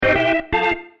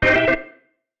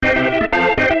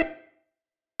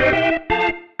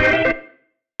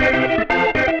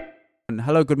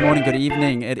Hello, good morning, good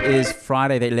evening. It is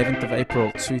Friday, the 11th of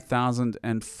April,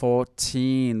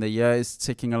 2014. The year is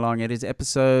ticking along. It is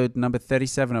episode number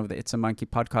 37 of the It's a Monkey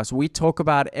podcast. We talk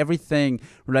about everything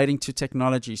relating to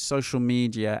technology, social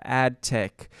media, ad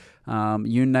tech,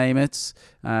 you name it,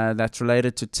 that's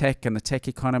related to tech and the tech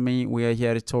economy. We are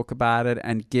here to talk about it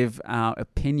and give our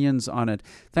opinions on it.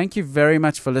 Thank you very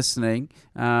much for listening.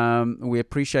 We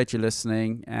appreciate you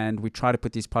listening, and we try to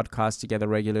put these podcasts together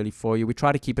regularly for you. We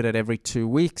try to keep it at every 2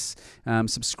 weeks.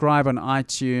 Subscribe on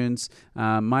iTunes.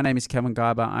 My name is Kevin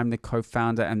Garber. I'm the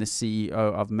co-founder and the CEO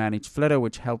of Manage Flitter,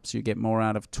 which helps you get more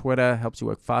out of Twitter, helps you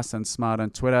work fast and smart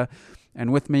on Twitter.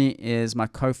 And with me is my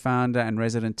co-founder and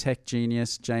resident tech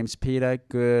genius, James Peter.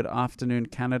 Good afternoon,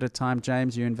 Canada time.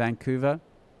 James, you in Vancouver?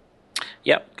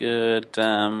 Yep. Good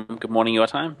morning your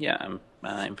time. Yeah, I'm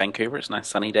in Vancouver. It's a nice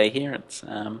sunny day here. It's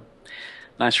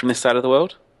nice from this side of the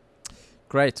world.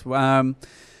 Great.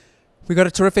 We got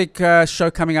a terrific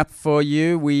show coming up for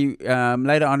you. We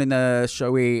later on in the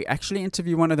show, we actually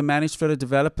interview one of the Manage Flitter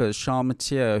developers, Charles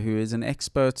Mathieu, who is an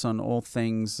expert on all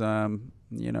things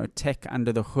tech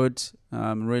under the hood,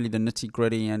 really the nitty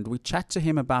gritty. And we chat to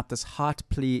him about this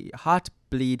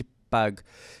Heartbleed bug.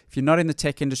 If you're not in the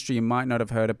tech industry, you might not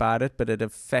have heard about it, but it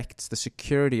affects the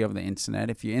security of the internet.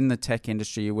 If you're in the tech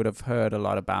industry, you would have heard a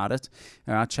lot about it.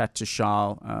 I'll chat to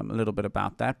Charles a little bit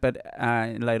about that, but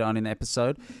later on in the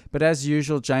episode. But as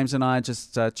usual, James and I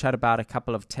just chat about a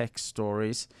couple of tech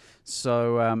stories.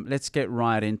 So let's get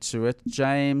right into it.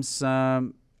 James,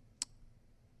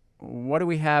 what do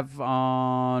we have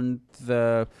on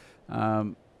the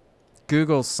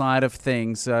Google side of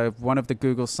things? One of the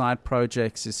Google side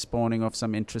projects is spawning off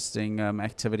some interesting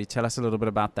activity. Tell us a little bit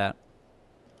about that.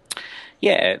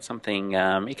 Yeah, it's something,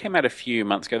 it came out a few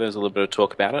months ago. There was a little bit of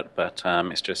talk about it, but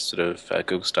it's just sort of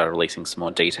Google started releasing some more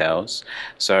details.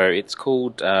 So it's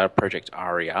called Project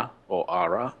Aria, or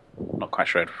ARA. I'm not quite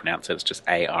sure how to pronounce it. It's just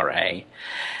ARA.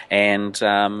 And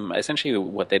essentially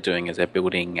what they're doing is they're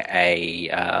building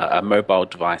a mobile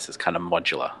device that's kind of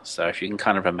modular. So if you can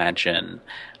kind of imagine,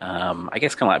 I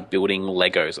guess kind of like building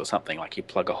Legos or something, like you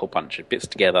plug a whole bunch of bits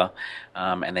together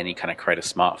and then you kind of create a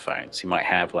smartphone. So you might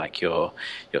have like your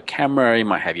camera, you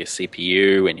might have your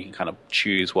CPU, and you can kind of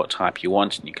choose what type you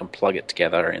want, and you can plug it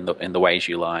together in the ways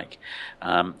you like.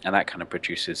 And that kind of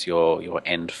produces your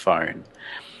end phone.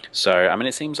 So, I mean,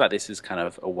 it seems like this is kind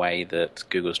of a way that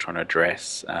Google's trying to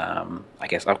address, I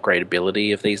guess,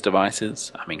 upgradability of these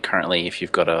devices. I mean, currently, if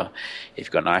you've got an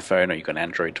iPhone or you've got an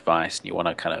Android device and you want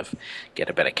to kind of get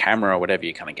a better camera or whatever,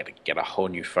 you kind of get a whole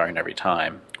new phone every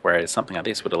time. Whereas something like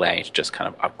this would allow you to just kind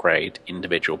of upgrade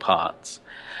individual parts.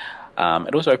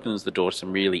 It also opens the door to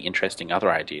some really interesting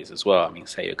other ideas as well. I mean,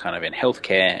 say you're kind of in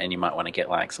healthcare and you might want to get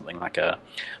like something like a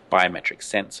biometric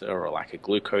sensor or like a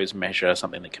glucose measure,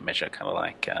 something that can measure kind of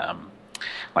like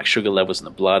sugar levels in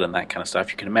the blood and that kind of stuff.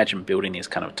 You can imagine building these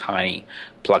kind of tiny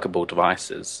pluggable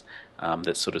devices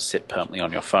that sort of sit permanently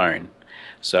on your phone.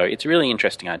 So it's a really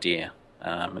interesting idea.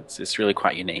 It's really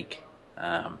quite unique.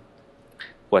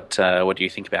 What do you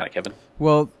think about it, Kevin?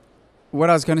 Well, what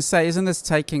I was going to say, isn't this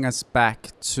taking us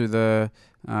back to the,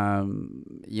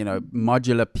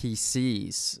 modular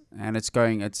PCs? And it's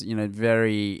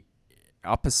very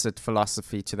opposite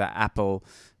philosophy to the Apple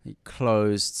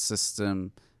closed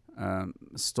system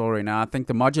story. Now, I think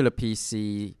the modular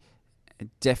PC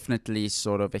definitely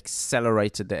sort of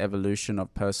accelerated the evolution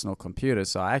of personal computers.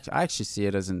 So I actually see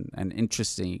it as an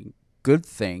interesting good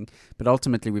thing, but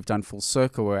ultimately we've done full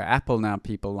circle where Apple now,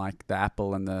 people like the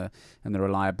Apple and the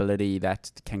reliability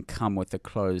that can come with a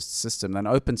closed system. An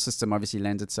open system obviously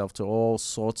lends itself to all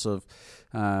sorts of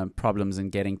problems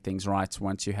in getting things right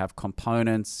once you have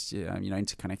components,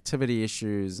 interconnectivity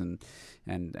issues and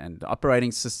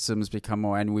operating systems become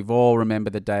more, and we've all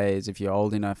remember the days, if you're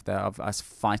old enough, of us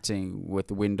fighting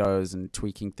with Windows and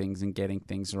tweaking things and getting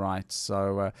things right.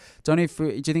 So do you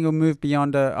think it'll move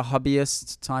beyond a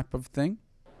hobbyist type of thing?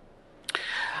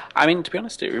 I mean, to be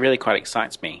honest, it really quite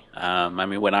excites me. I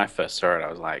mean, when I first saw it, I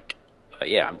was like,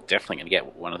 yeah, I'm definitely going to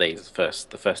get one of these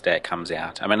the first day it comes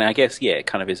out. I mean, I guess, yeah, it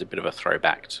kind of is a bit of a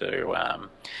throwback to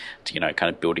kind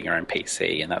of building your own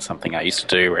PC, and that's something I used to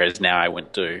do, whereas now I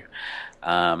wouldn't do.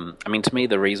 I mean, to me,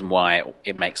 the reason why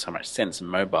it makes so much sense in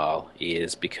mobile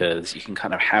is because you can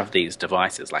kind of have these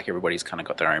devices, like everybody's kind of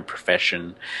got their own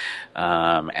profession,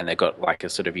 and they've got like a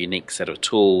sort of unique set of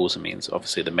tools. I mean,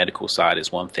 obviously the medical side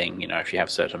is one thing. If you have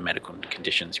certain medical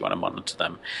conditions, you want to monitor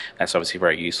them. That's obviously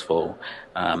very useful.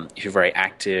 If you're very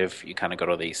active, you kind of got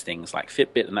all these things like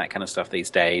Fitbit and that kind of stuff these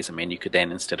days. I mean, you could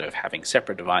then, instead of having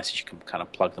separate devices, you can kind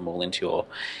of plug them all into your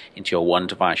one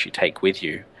device you take with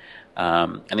you.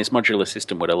 And this modular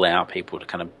system would allow people to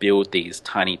kind of build these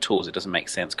tiny tools. It doesn't make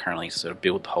sense currently to sort of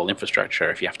build the whole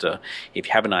infrastructure. If you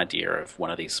have an idea of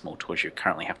one of these small tools, you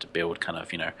currently have to build kind of,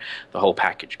 the whole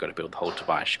package. You've got to build the whole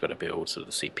device. You've got to build sort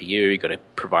of the CPU. You've got to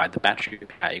provide the battery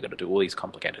power. You've got to do all these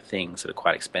complicated things that are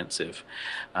quite expensive.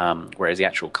 Whereas the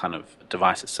actual kind of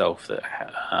device itself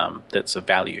that's of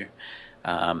value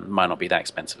might not be that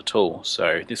expensive at all.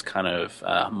 So this kind of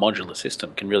modular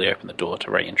system can really open the door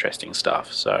to very interesting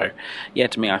stuff. So yeah,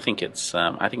 to me, I think it's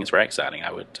very exciting.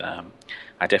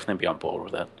 I definitely be on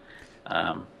board with it.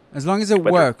 As long as it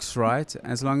works, right?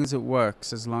 As long as it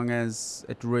works, as long as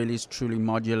it really is truly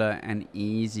modular and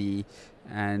easy,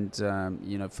 and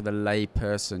for the lay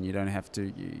person, you don't have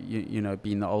to,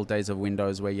 be in the old days of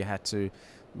Windows where you had to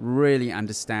really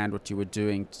understand what you were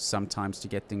doing sometimes to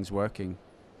get things working.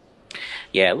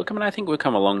 Yeah, look, I mean, I think we've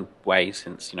come a long way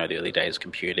since the early days of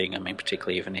computing. I mean,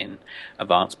 particularly even in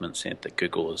advancements that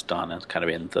Google has done, and kind of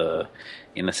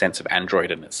in the sense of Android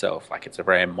in itself. Like, it's a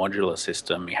very modular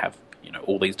system. You have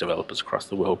all these developers across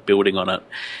the world building on it,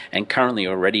 and currently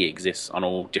already exists on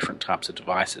all different types of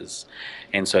devices.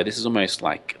 And so this is almost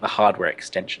like the hardware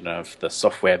extension of the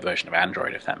software version of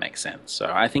Android, if that makes sense. So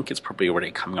I think it's probably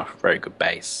already coming off a very good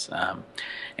base.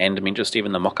 And I mean, just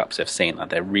even the mock-ups I've seen, like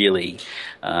they're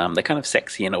kind of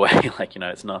sexy in a way. Like,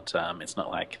 it's not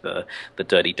like the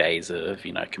dirty days of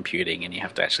computing, and you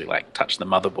have to actually like touch the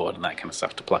motherboard and that kind of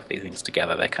stuff to plug these things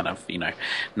together. They're kind of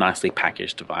nicely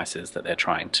packaged devices that they're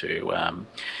trying to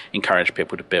encourage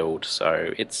people to build.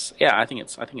 So I think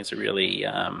it's a really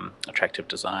attractive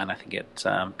design. I think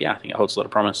I think it holds a lot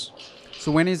of promise.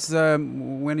 So when is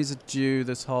it due,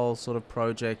 this whole sort of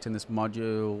project and this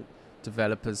module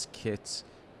developers kit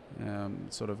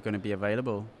sort of going to be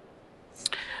available?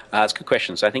 It's a good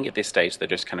question. So I think at this stage they're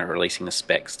just kind of releasing the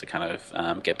specs to kind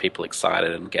of get people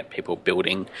excited and get people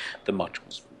building the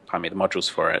modules. The modules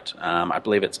for it. I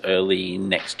believe it's early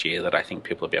next year that I think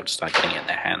people will be able to start getting it in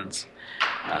their hands.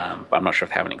 But I'm not sure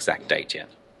if they have an exact date yet.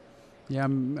 Yeah,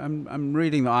 I'm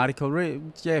reading the article.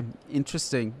 Yeah,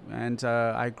 interesting, and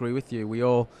I agree with you. We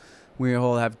all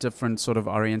have different sort of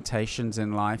orientations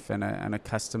in life, and a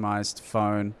customized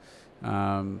phone.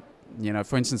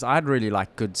 For instance, I'd really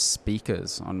like good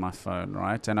speakers on my phone,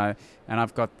 right? And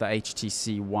I've got the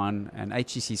HTC One, and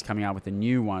HTC's coming out with a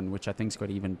new one, which I think's got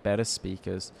even better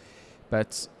speakers.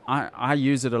 But I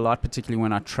use it a lot, particularly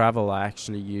when I travel. I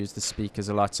actually use the speakers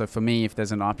a lot. So for me, if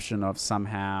there's an option of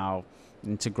somehow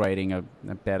integrating a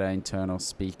better internal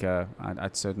speaker,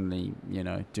 I'd certainly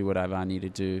do whatever I need to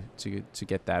do to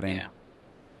get that in. Yeah.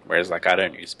 Whereas, like, I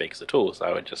don't use speakers at all, so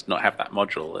I would just not have that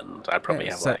module, and I'd probably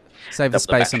save the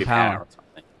space and power. Or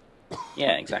something.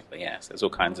 Yeah, exactly. Yeah, so there's all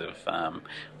kinds of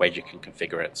ways you can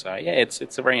configure it. So yeah,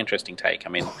 it's a very interesting take. I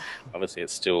mean, obviously,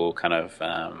 it's still kind of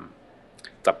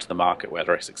it's up to the market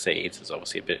whether it succeeds. It's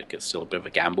obviously it's still a bit of a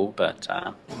gamble, but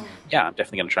yeah, I'm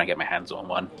definitely going to try and get my hands on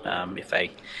one if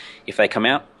they come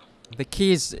out. The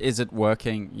key is it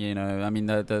working? I mean,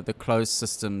 the closed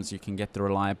systems, you can get the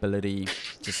reliability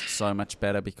just so much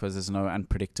better because there's no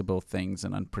unpredictable things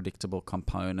and unpredictable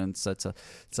components. So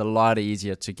it's a lot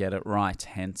easier to get it right.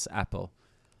 Hence, Apple.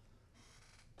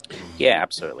 Yeah,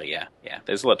 absolutely. Yeah.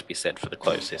 There's a lot to be said for the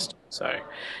closed system. So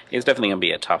it's definitely going to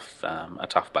be a tough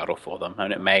battle for them,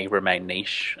 and it may remain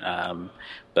niche.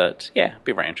 But yeah, it'll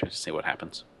be very interesting to see what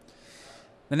happens.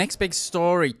 The next big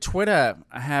story, Twitter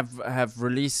have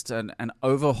released an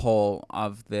overhaul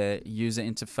of their user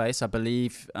interface. I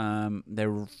believe they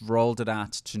rolled it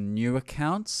out to new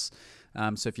accounts.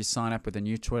 So if you sign up with a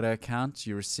new Twitter account,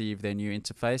 you receive their new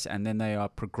interface, and then they are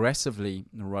progressively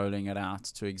rolling it out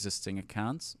to existing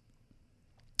accounts.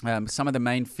 Some of the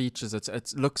main features,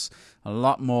 it looks a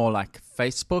lot more like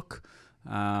Facebook.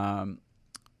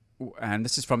 And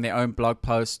this is from their own blog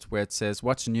post where it says,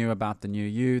 what's new about the new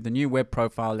you? The new web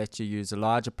profile lets you use a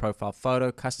larger profile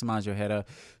photo, customize your header,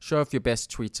 show off your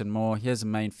best tweets and more. Here's the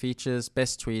main features.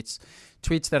 Best tweets.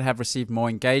 Tweets that have received more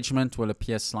engagement will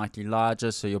appear slightly larger,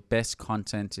 so your best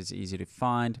content is easy to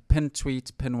find. Pin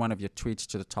tweet. Pin one of your tweets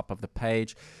to the top of the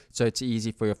page, so it's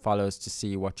easy for your followers to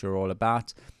see what you're all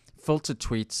about. Filter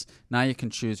tweets. Now you can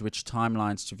choose which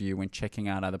timelines to view when checking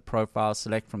out other profiles.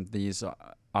 Select from these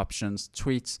options: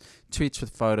 tweets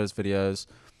with photos, videos,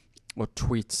 or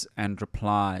tweets and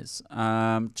replies.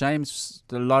 James,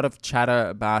 a lot of chatter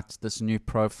about this new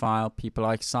profile. People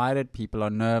are excited. People are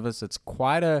nervous. It's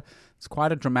quite a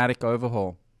dramatic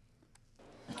overhaul.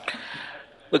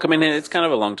 Look, I mean, it's kind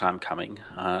of a long time coming.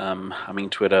 I mean,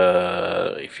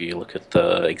 Twitter, if you look at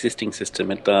the existing system,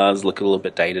 it does look a little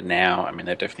bit dated now. I mean,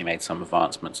 they've definitely made some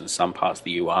advancements in some parts of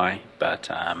the UI, but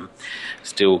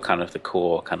still kind of the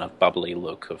core kind of bubbly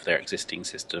look of their existing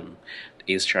system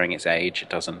is showing its age. It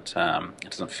doesn't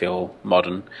feel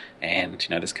modern, and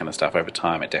this kind of stuff over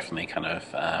time, it definitely kind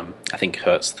of I think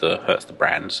hurts the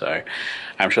brand. So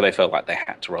I'm sure they felt like they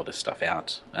had to roll this stuff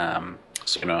out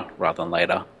sooner rather than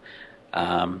later.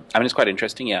 I mean, it's quite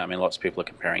interesting. Yeah, I mean, lots of people are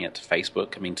comparing it to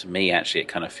Facebook. I mean, to me, actually, it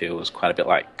kind of feels quite a bit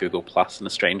like Google Plus in a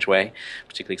strange way,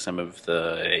 particularly some of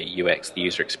the UX, the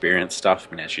user experience stuff.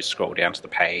 I mean, as you scroll down to the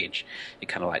page, it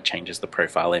kind of like changes the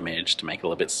profile image to make it a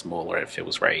little bit smaller. It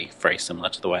feels very, very similar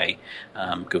to the way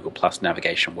Google Plus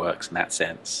navigation works in that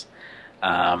sense.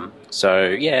 So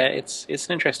yeah, it's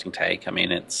an interesting take. I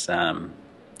mean, it's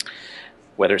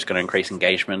whether it's going to increase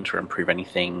engagement or improve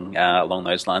anything along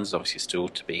those lines is obviously still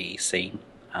to be seen.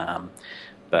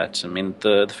 But I mean,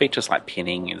 the features like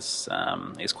pinning is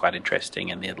quite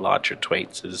interesting, and the larger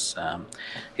tweets is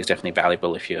definitely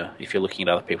valuable if you're looking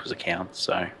at other people's accounts.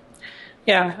 So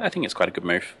yeah, I think it's quite a good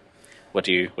move. What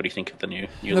do you think of the new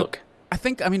look? I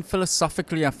mean,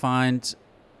 philosophically, I find,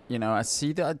 I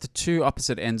see the two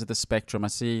opposite ends of the spectrum. I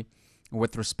see,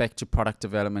 with respect to product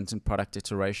development and product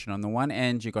iteration, on the one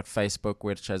end, you got Facebook,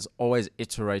 which has always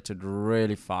iterated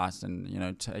really fast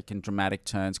and, taken dramatic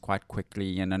turns quite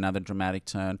quickly, and another dramatic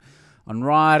turn on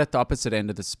right at the opposite end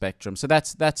of the spectrum. So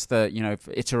that's the,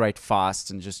 iterate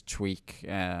fast and just tweak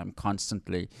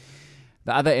constantly.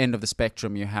 The other end of the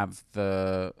spectrum, you have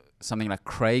something like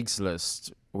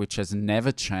Craigslist, which has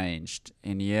never changed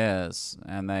in years,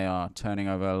 and they are turning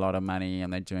over a lot of money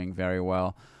and they're doing very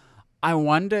well. I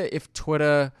wonder if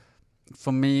Twitter,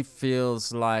 for me,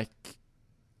 feels like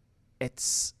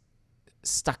it's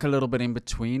stuck a little bit in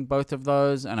between both of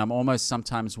those, and I'm almost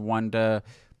sometimes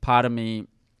part of me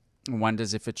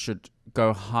wonders if it should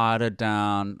go harder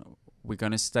down. We're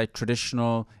going to stay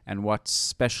traditional, and what's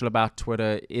special about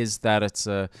Twitter is that it's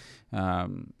a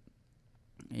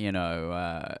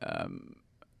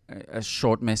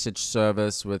short message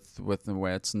service with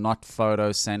where it's not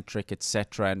photo centric,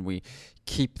 etc., and we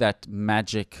keep that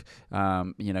magic,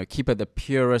 keep it the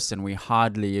purest, and we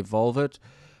hardly evolve it.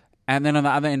 And then on the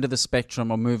other end of the spectrum,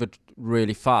 we'll move it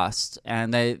really fast,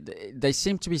 and they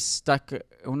seem to be stuck,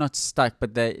 or not stuck,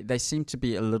 but they seem to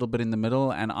be a little bit in the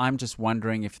middle, and I'm just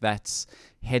wondering if that's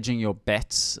hedging your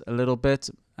bets a little bit.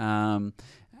 That's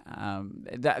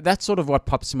sort of what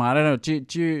pops to mind. I don't know.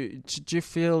 Do you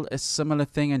feel a similar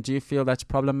thing, and do you feel that's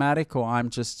problematic, or I'm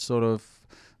just sort of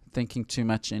thinking too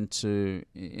much into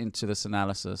this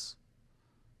analysis?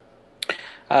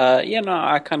 Yeah, no,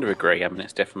 I kind of agree. I mean,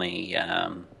 it definitely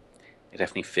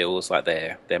feels like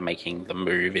they're making the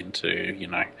move into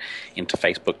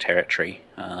Facebook territory,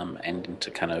 and into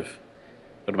kind of,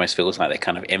 it almost feels like they're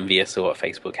kind of envious of what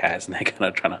Facebook has, and they're kind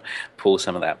of trying to pull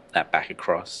some of that back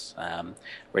across.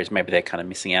 Whereas maybe they're kind of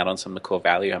missing out on some of the core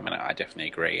value. I mean, I definitely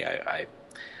agree.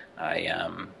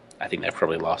 I think they've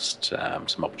probably lost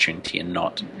some opportunity in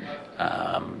not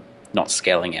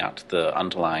scaling out the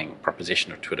underlying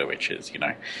proposition of Twitter, which is,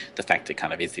 the fact it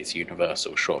kind of is this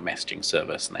universal short messaging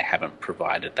service, and they haven't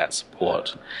provided that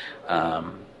support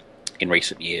in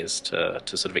recent years to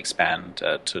sort of expand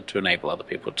to enable other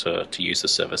people to use the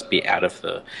service, be out of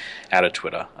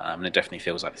Twitter. And it definitely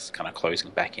feels like this is kind of closing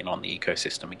back in on the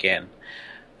ecosystem again.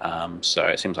 So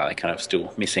it seems like they're kind of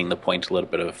still missing the point a little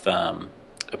bit of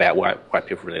about why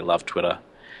people really love Twitter.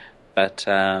 But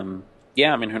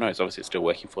yeah, I mean, who knows? Obviously, it's still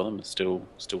working for them. It's still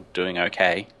doing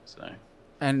okay. So.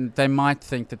 And they might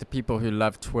think that the people who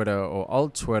love Twitter or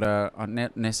old Twitter are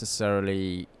not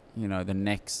necessarily, the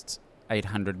next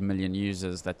 800 million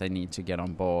users that they need to get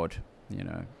on board,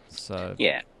 So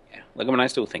yeah. Look, I mean, I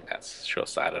still think that's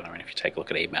short-sighted. I mean, if you take a look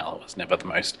at email, it was never the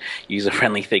most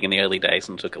user-friendly thing in the early days,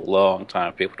 and took a long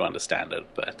time for people to understand it.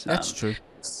 But that's true.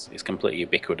 It's completely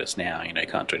ubiquitous now. You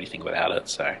can't do anything without it.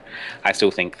 So I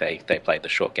still think they played the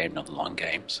short game, not the long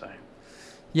game. So.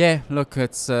 Yeah, look,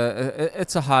 it's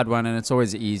a hard one, and it's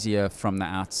always easier from the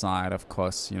outside. Of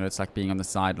course, it's like being on the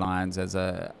sidelines as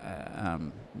at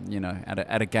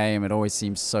a game. It always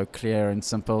seems so clear and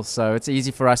simple. So it's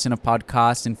easy for us in a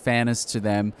podcast, in fairness to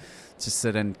them, to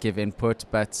sit and give input.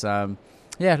 But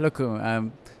yeah, look,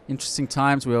 interesting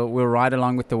times. We'll ride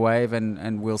along with the wave,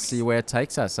 and we'll see where it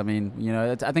takes us. I mean,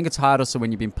 I think it's hard also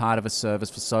when you've been part of a service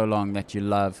for so long that you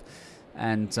love,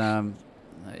 and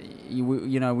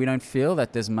we don't feel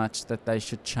that there's much that they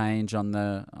should change on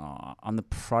the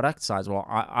product side. Well,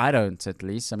 I don't, at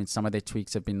least. I mean, some of their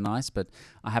tweaks have been nice, but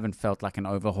I haven't felt like an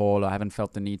overhaul. I haven't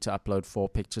felt the need to upload 4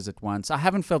 pictures at once. I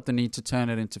haven't felt the need to turn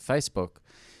it into Facebook.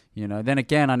 Then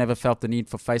again, I never felt the need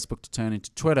for Facebook to turn into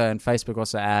Twitter, and Facebook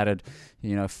also added,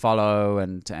 follow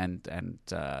and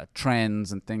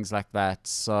trends and things like that.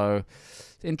 So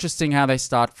interesting how they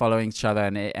start following each other,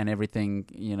 and everything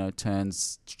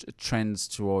trends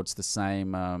towards the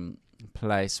same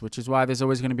place, which is why there's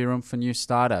always going to be room for new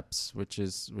startups, which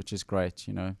is great.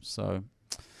 So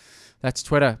that's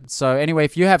Twitter. So anyway,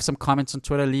 if you have some comments on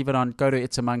Twitter, leave it on. Go to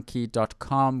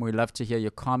itsamonkey.com. We love to hear your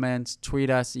comments.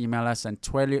 Tweet us, email us, and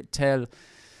tell.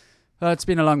 It's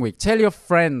been a long week. Tell your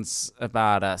friends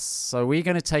about us. So we're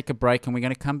going to take a break, and we're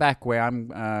going to come back where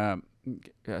I'm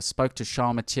spoke to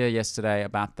Charles Mathieu yesterday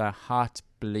about the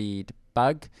Heartbleed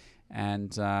bug,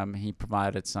 and he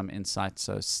provided some insight.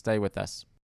 So stay with us.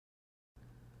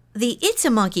 The It's a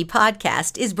Monkey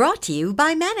podcast is brought to you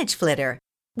by ManageFlitter.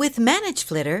 With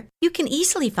ManageFlitter, you can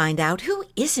easily find out who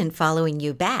isn't following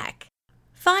you back,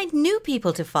 find new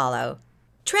people to follow,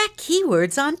 track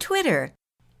keywords on Twitter,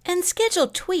 and schedule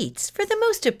tweets for the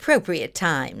most appropriate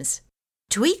times.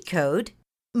 Tweet code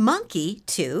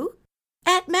MONKEY2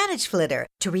 at ManageFlitter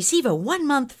to receive a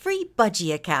 1-month free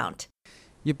budgie account.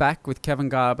 You're back with Kevin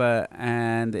Garber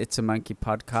and It's a Monkey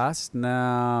podcast.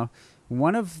 Now,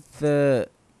 one of the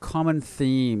common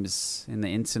themes in the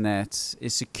internet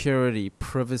is security,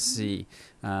 privacy.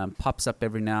 Pops up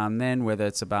every now and then, whether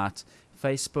it's about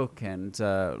Facebook and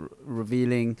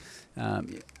revealing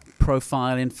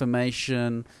profile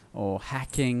information or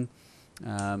hacking.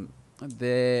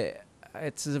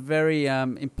 It's a very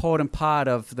important part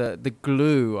of the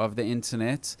glue of the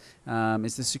internet,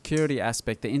 is the security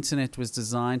aspect. The internet was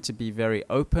designed to be very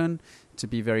open, to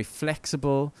be very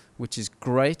flexible, which is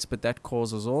great, but that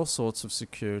causes all sorts of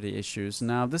security issues.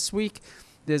 Now, this week,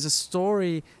 there's a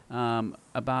story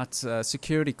about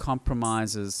security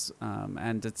compromises,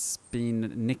 and it's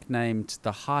been nicknamed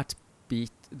the Heartbleed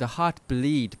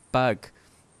bug,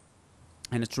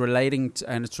 and it's related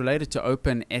to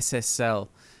OpenSSL.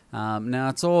 Now,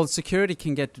 it's all security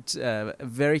can get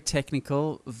very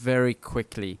technical very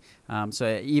quickly.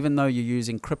 So even though you use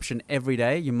encryption every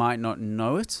day, you might not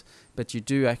know it, but you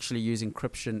do actually use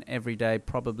encryption every day,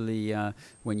 probably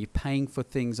when you're paying for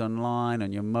things online,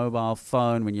 on your mobile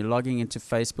phone, when you're logging into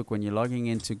Facebook, when you're logging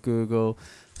into Google.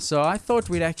 So I thought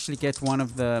we'd actually get one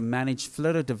of the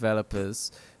ManageFlitter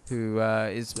developers who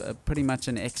is pretty much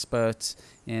an expert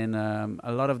in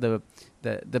a lot of the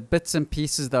bits and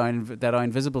pieces that are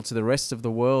invisible to the rest of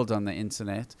the world on the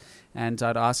internet. And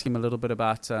I'd ask him a little bit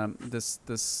about this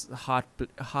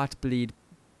Heartbleed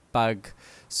bug.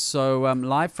 So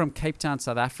live from Cape Town,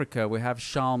 South Africa, we have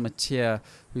Charles Mathieu,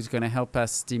 who's going to help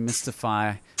us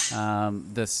demystify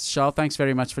this. Charles, thanks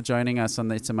very much for joining us on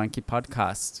the It's a Monkey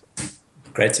podcast.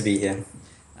 Great to be here.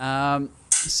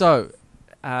 So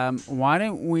why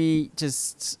don't we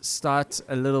just start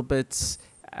a little bit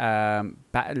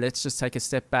let's just take a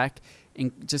step back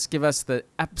and just give us the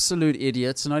absolute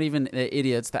idiots, not even the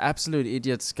idiots, the absolute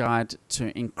idiots guide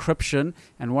to encryption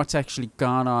and what's actually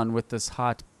gone on with this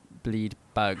Heartbleed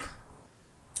bug.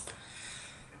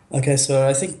 Okay, so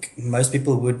I think most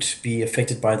people would be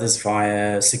affected by this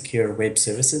via secure web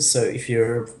services. So if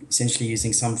you're essentially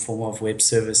using some form of web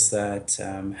service that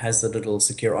has the little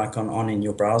secure icon on in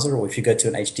your browser, or if you go to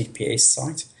an HTTPS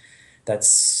site, that's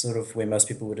sort of where most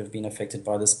people would have been affected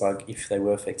by this bug, if they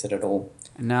were affected at all.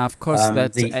 Now, of course,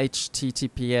 that's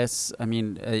HTTPS. I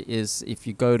mean, is if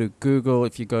you go to Google,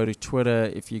 if you go to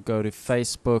Twitter, if you go to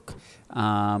Facebook,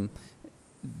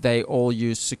 they all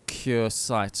use secure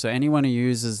sites. So anyone who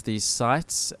uses these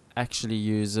sites actually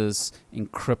uses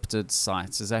encrypted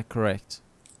sites. Is that correct?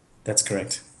 That's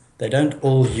correct. They don't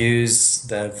all use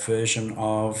the version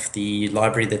of the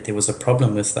library that there was a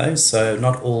problem with, though. So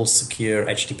not all secure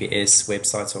HTTPS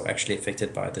websites are actually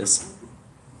affected by this.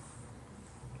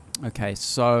 Okay,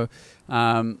 so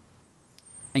and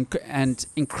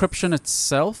encryption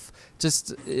itself,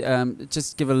 just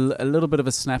give a little bit of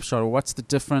a snapshot of what's the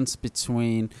difference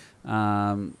between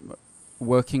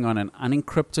working on an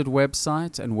unencrypted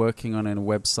website and working on a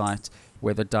website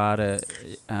where the data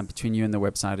between you and the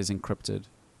website is encrypted.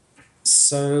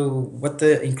 So what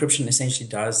the encryption essentially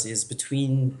does is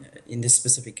between, in this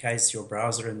specific case, your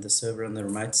browser and the server on the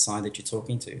remote side that you're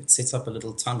talking to, it sets up a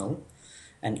little tunnel,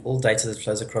 and all data that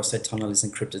flows across that tunnel is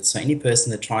encrypted. So any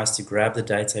person that tries to grab the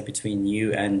data between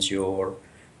you and your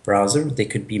browser, there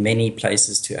could be many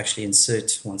places to actually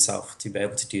insert oneself to be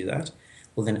able to do that,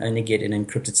 will then only get an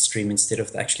encrypted stream instead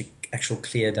of actually actual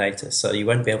clear data. So you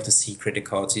won't be able to see credit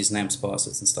cards, usernames,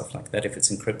 passwords, and stuff like that if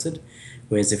it's encrypted.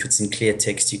 Whereas if it's in clear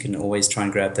text, you can always try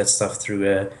and grab that stuff through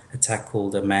a attack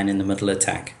called a man-in-the-middle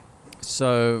attack.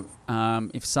 So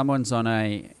if someone's on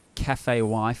a cafe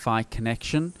Wi-Fi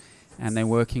connection and they're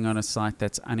working on a site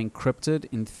that's unencrypted,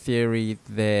 in theory,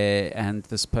 and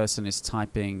this person is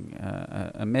typing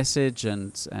a message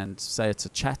and say it's a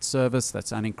chat service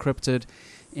that's unencrypted,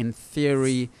 in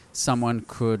theory, someone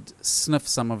could sniff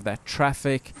some of that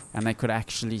traffic and they could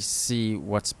actually see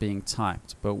what's being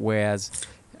typed. But whereas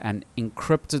an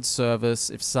encrypted service,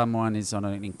 if someone is on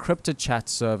an encrypted chat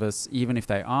service, even if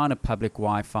they are on a public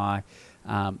Wi-Fi,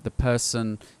 the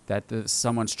person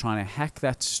someone's trying to hack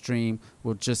that stream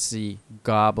will just see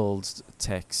garbled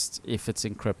text if it's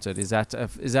encrypted. Is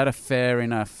that a fair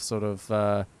enough sort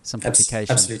of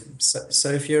simplification? Absolutely. So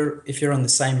if you're on the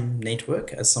same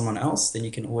network as someone else, then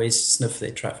you can always sniff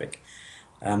their traffic.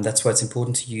 That's why it's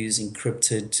important to use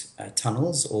encrypted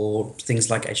tunnels or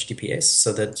things like HTTPS,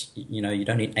 so that you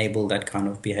don't enable that kind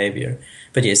of behavior.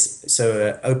 But yes,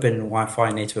 so open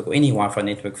Wi-Fi network, or any Wi-Fi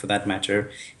network for that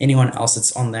matter, anyone else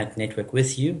that's on that network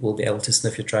with you will be able to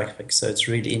sniff your traffic. So it's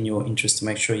really in your interest to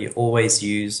make sure you always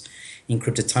use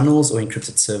encrypted tunnels or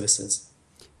encrypted services.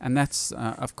 And that's,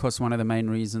 of course, one of the main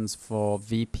reasons for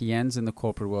VPNs in the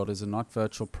corporate world is not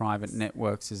virtual private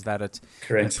networks, is that it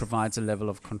provides a level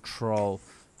of control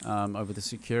over the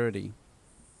security.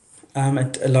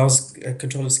 It allows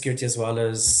control of security as well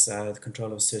as the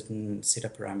control of certain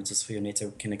setup parameters for your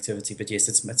network connectivity. But yes,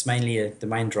 it's mainly the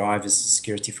main drive is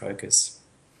security focus.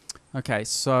 Okay,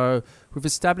 so we've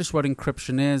established what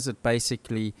encryption is. It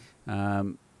basically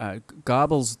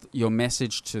garbles your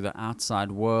message to the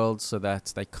outside world so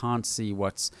that they can't see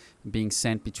what's being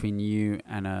sent between you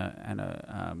and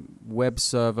a web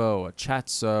server or a chat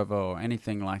server or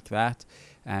anything like that.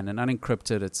 And an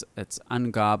unencrypted, it's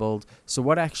ungarbled. So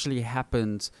what actually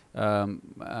happened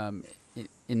in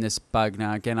this bug?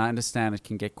 Now, again, I understand it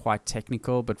can get quite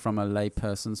technical, but from a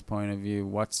layperson's point of view,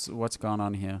 what's gone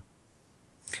on here?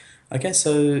 Okay,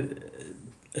 so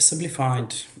a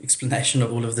simplified explanation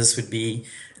of all of this would be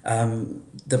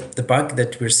the bug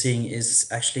that we're seeing is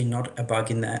actually not a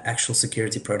bug in the actual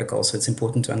security protocol. So it's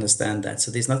important to understand that. So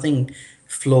there's nothing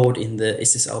flawed in the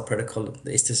SSL protocol,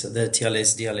 the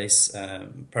TLS,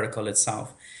 DLS protocol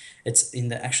itself. It's in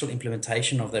the actual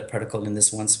implementation of that protocol in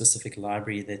this one specific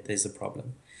library that there's a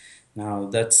problem. Now,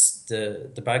 that's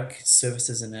the bug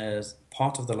surfaces in a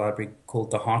part of the library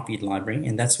called the Heartbeat library,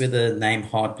 and that's where the name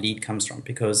Heartbleed comes from,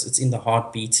 because it's in the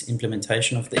Heartbeat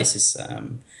implementation of the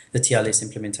TLS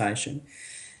implementation.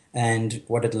 And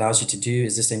what it allows you to do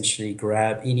is essentially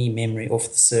grab any memory off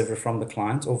the server from the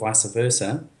client or vice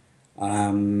versa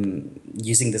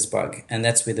using this bug. And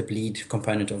that's where the bleed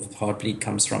component of Heartbleed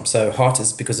comes from. So Heart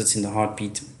is because it's in the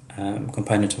Heartbeat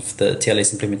component of the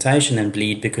TLS implementation, and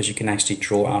bleed because you can actually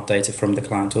draw out data from the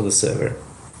client or the server.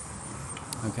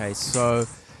 Okay, so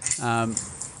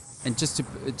and just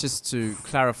to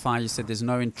clarify, you said there's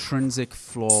no intrinsic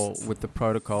flaw with the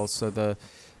protocol. So the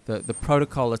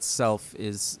protocol itself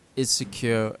is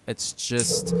secure. It's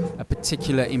just a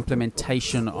particular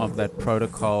implementation of that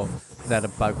protocol that a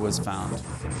bug was found.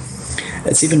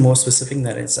 It's even more specific than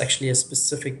that. It's actually a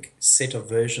specific set of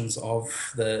versions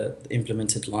of the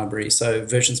implemented library. So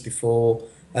versions before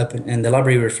Open, and the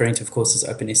library we're referring to, of course, is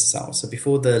OpenSSL. So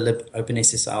before the lib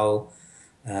OpenSSL,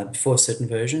 before a certain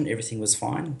version, everything was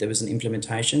fine. There was an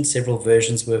implementation. Several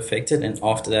versions were affected, and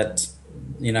after that,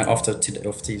 after a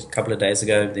couple of days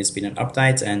ago, there's been an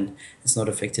update, and it's not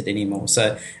affected anymore.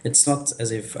 So it's not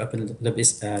as if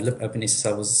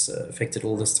OpenSSL was affected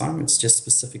all this time. It's just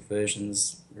specific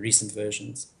versions, recent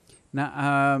versions.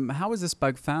 Now, how was this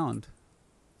bug found?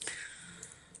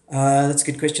 That's a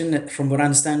good question. From what I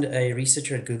understand, a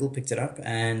researcher at Google picked it up,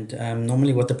 and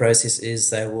normally what the process is,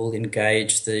 they will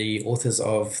engage the authors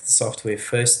of the software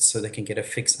first so they can get a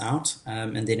fix out,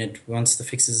 and then once the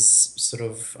fix is sort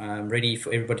of ready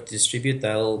for everybody to distribute,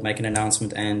 they'll make an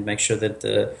announcement and make sure that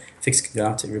the fix can go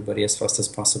out to everybody as fast as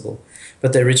possible.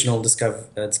 But the original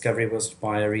discovery was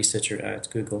by a researcher at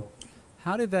Google.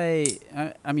 How do they,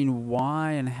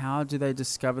 why and how do they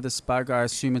discover this bug? I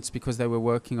assume it's because they were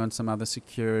working on some other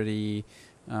security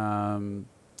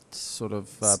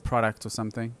product or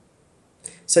something.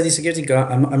 So the security guy,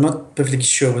 I'm not perfectly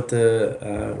sure what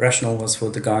the rationale was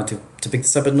for the guy to pick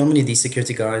this up, but normally these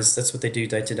security guys, that's what they do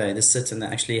day to day. They sit and they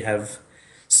actually have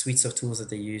suites of tools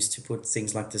that they use to put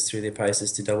things like this through their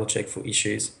paces to double check for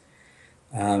issues.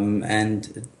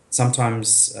 And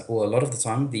sometimes, or a lot of the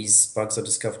time, these bugs are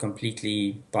discovered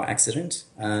completely by accident,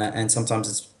 and sometimes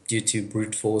it's due to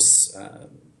brute force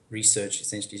research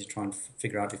essentially to try and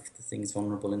figure out if the thing is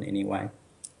vulnerable in any way.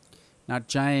 Now,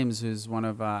 James, who's one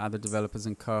of our other developers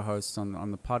and co-hosts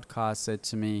on the podcast, said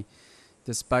to me,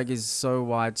 this bug is so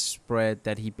widespread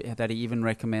that he even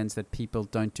recommends that people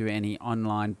don't do any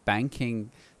online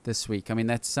banking this week. I mean,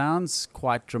 that sounds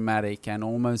quite dramatic and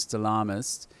almost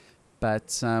alarmist,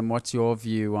 but what's your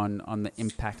view on the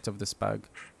impact of this bug?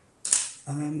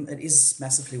 It is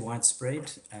massively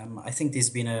widespread. I think there's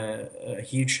been a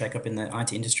huge shakeup in the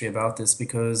IT industry about this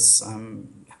because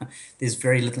there's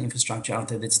very little infrastructure out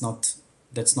there that's not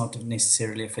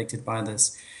necessarily affected by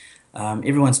this.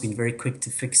 Everyone's been very quick to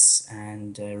fix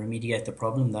and remediate the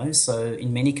problem, though. So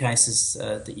in many cases,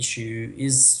 the issue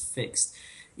is fixed.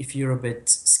 If you're a bit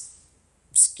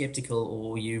skeptical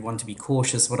or you want to be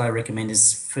cautious, what I recommend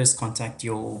is first contact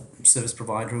your service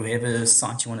provider, whoever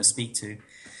site you want to speak to,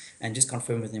 and just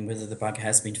confirm with them whether the bug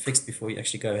has been fixed before you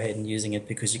actually go ahead and using it,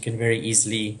 because you can very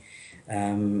easily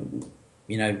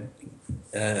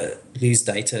lose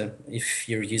data if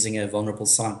you're using a vulnerable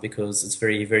site, because it's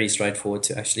very, very straightforward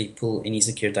to actually pull any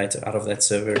secure data out of that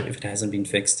server if it hasn't been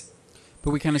fixed.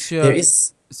 But we can assume... There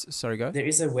is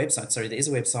a website,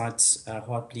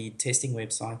 Heartbleed testing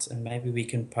website, and maybe we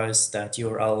can post that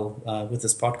URL with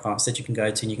this podcast that you can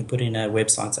go to, and you can put in a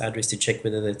website's address to check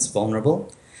whether it's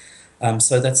vulnerable.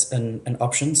 So that's an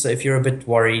option. So if you're a bit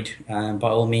worried, by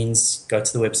all means, go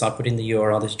to the website, put in the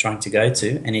URL that you're trying to go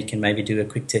to, and it can maybe do a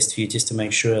quick test for you just to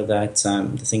make sure that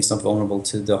the thing's not vulnerable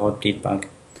to the Heartbleed bug.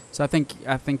 So I think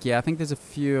there's a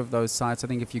few of those sites. I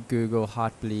think if you Google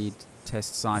Heartbleed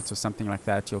test sites or something like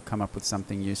that, you'll come up with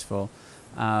something useful.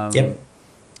 Yep.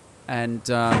 And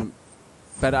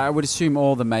but I would assume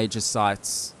all the major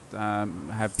sites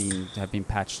have been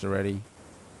patched already.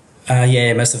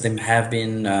 Yeah, most of them have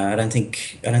been. I don't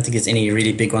think there's any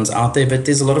really big ones out there, but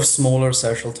there's a lot of smaller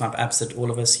social type apps that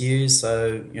all of us use.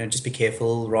 So just be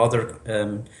careful. Rather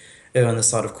err on the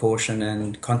side of caution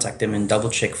and contact them and double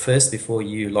check first before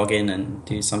you log in and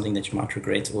do something that you might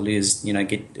regret or lose.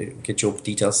 Get your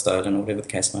details stolen or whatever the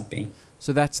case might be.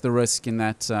 So that's the risk, in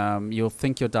that you'll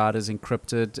think your data is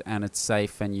encrypted and it's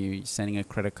safe, and you're sending a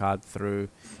credit card through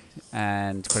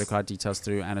and credit card details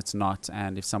through, and it's not.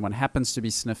 And if someone happens to be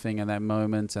sniffing at that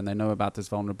moment and they know about this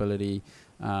vulnerability,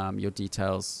 your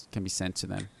details can be sent to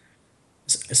them.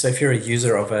 So if you're a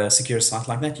user of a secure site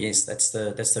like that, yes, that's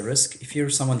the risk. If you're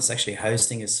someone that's actually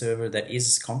hosting a server that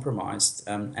is compromised,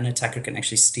 an attacker can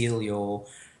actually steal your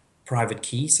private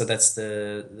key. So that's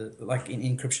the like in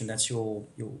encryption, that's your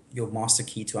master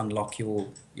key to unlock your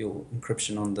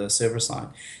encryption on the server side.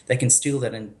 They can steal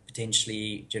that and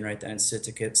potentially generate their own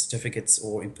certificates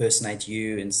or impersonate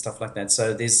you and stuff like that.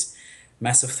 So there's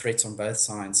massive threats on both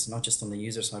sides, not just on the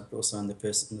user side, but also on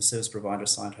the service provider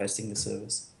side hosting the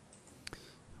service.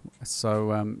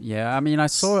 So I mean, I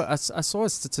saw a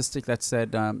statistic that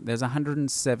said there's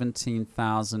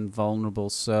 117,000 vulnerable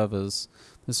servers.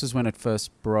 This was when it first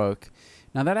broke.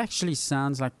 Now that actually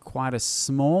sounds like quite a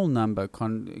small number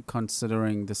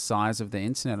considering the size of the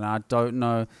internet. And I don't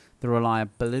know the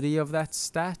reliability of that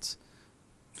stat.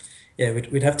 Yeah,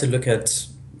 we'd have to look at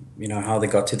how they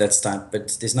got to that stat,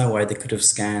 but there's no way they could have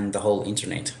scanned the whole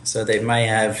internet. So they may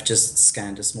have just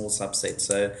scanned a small subset.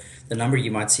 So the number you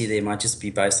might see there might just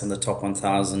be based on the top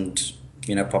 1,000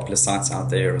 popular sites out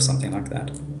there or something like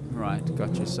that. Right,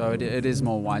 gotcha. So it is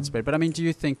more widespread. But I mean, do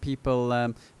you think people,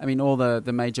 all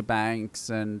the major banks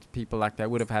and people like that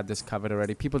would have had this covered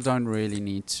already? People don't really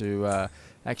need to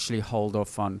actually hold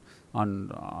off on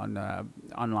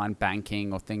online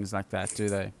banking or things like that, do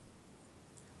they?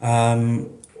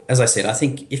 As I said, I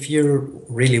think if you're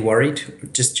really worried,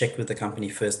 just check with the company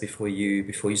first before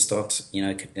you start,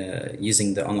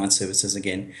 using the online services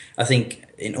again. I think,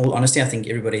 in all honesty, I think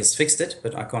everybody has fixed it,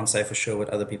 but I can't say for sure what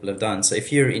other people have done. So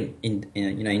if you're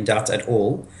in doubt at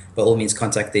all, by all means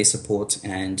contact their support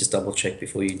and just double check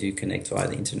before you do connect via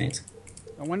the internet.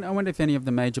 I wonder if any of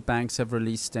the major banks have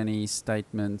released any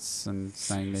statements and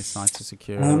saying their sites are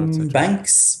secure.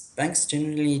 Banks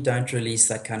generally don't release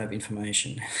that kind of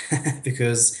information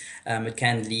because it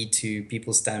can lead to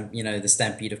people the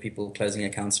stampede of people closing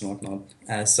accounts and whatnot.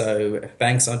 So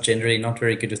banks are generally not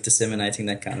very good with disseminating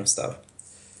that kind of stuff.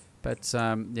 But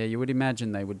you would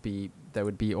imagine they would be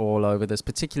all over this,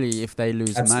 particularly if they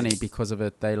lose money because of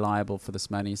it. They're liable for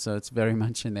this money, so it's very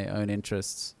much in their own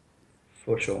interests.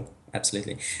 For sure.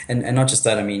 Absolutely. And not just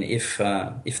that, I mean, if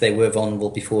they were vulnerable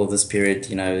before this period,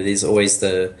 there's always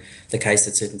the case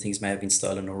that certain things may have been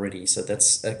stolen already. So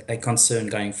that's a concern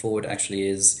going forward, actually,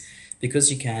 is because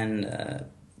you can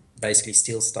basically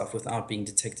steal stuff without being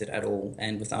detected at all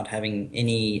and without having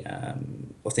any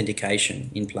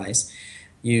authentication in place.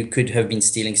 you could have been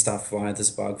stealing stuff via this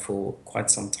bug for quite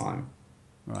some time.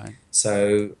 Right.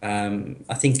 So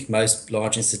I think most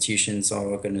large institutions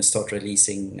are going to start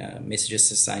releasing messages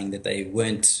saying that they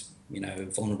weren't,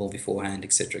 vulnerable beforehand,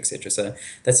 etc., etc. So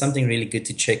that's something really good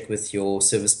to check with your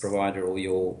service provider or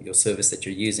your service that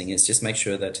you're using. Is just make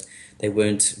sure that they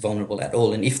weren't vulnerable at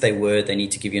all, and if they were, they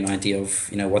need to give you an idea of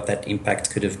what that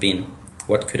impact could have been,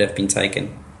 what could have been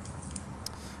taken.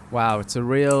 Wow, it's a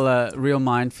real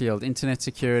minefield. Internet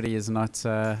security is not.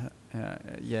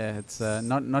 It's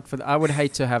not for. I would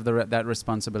hate to have that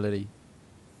responsibility.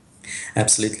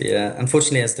 Absolutely.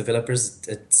 Unfortunately, as developers,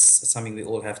 it's something we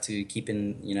all have to keep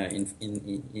in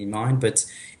mind. But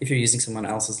if you're using someone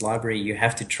else's library, you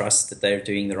have to trust that they're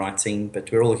doing the right thing.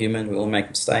 But we're all human; we all make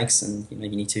mistakes, and you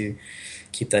need to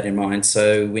keep that in mind.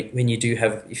 So when you do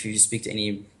have, if you speak to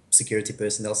any security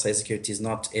person, they'll say security is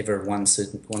not ever one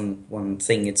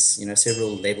thing. It's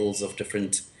several levels of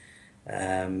different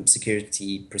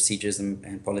security procedures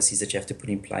and policies that you have to put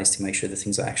in place to make sure that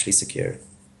things are actually secure.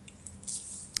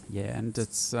 Yeah, and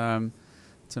it's an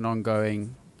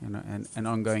ongoing, an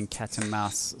ongoing cat and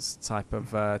mouse type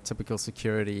of typical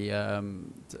security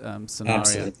scenario.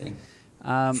 Absolutely,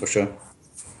 for sure.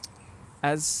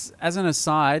 As an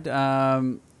aside,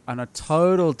 on a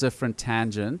total different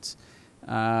tangent,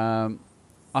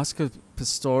 Oscar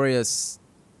Pistorius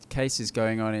case is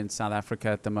going on in South Africa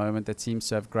at the moment that seems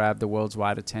to have grabbed the world's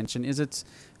wide attention. Is it?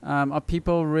 Are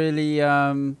people really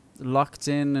locked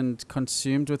in and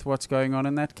consumed with what's going on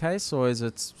in that case, or is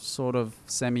it sort of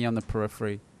semi on the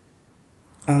periphery?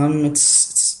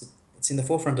 It's in the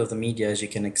forefront of the media, as you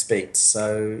can expect.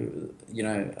 So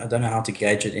I don't know how to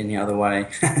gauge it any other way.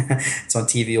 It's on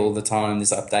TV all the time.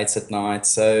 There's updates at night.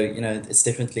 So it's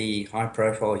definitely high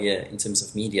profile here in terms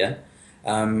of media.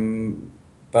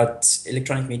 But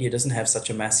electronic media doesn't have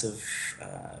such a massive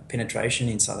penetration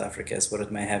in South Africa as what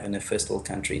it may have in a first world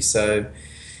country. So,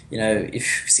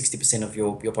 if 60% of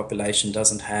your population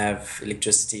doesn't have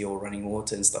electricity or running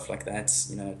water and stuff like that,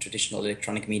 traditional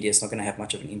electronic media is not going to have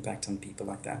much of an impact on people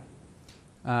like that.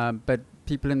 But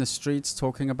people in the streets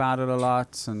talking about it a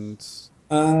lot, and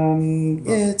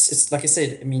it's like I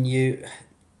said. I mean,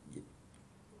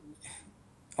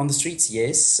 on the streets,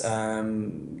 yes,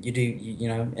 you do,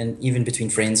 and even between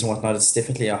friends and whatnot, it's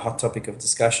definitely a hot topic of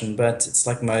discussion. But it's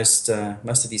like most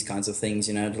of these kinds of things,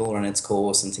 it'll run its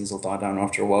course and things will die down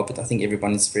after a while. But I think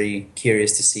everyone is very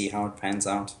curious to see how it pans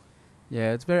out.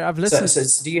 Yeah, it's very. I've listened.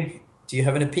 So do you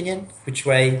have an opinion which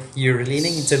way you're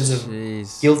leaning in terms of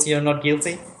guilty or not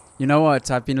guilty? You know what?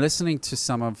 I've been listening to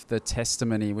some of the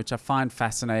testimony, which I find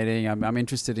fascinating. I'm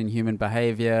interested in human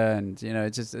behavior, and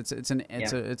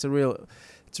it's a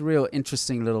real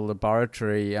interesting little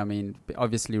laboratory. I mean,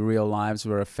 obviously real lives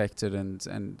were affected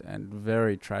and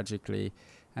very tragically.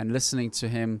 And listening to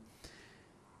him,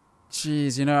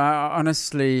 geez, I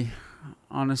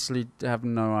honestly have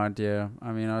no idea.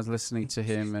 I mean, I was listening to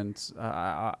him, and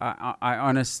I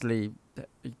honestly,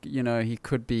 he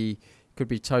could be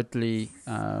totally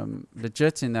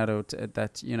legit in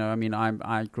that I mean,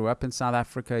 I grew up in South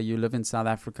Africa. You live in South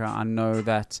Africa. I know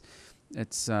that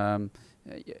it's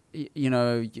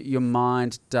your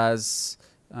mind does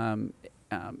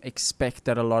expect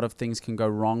that a lot of things can go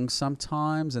wrong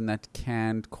sometimes, and that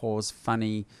can cause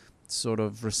funny sort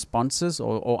of responses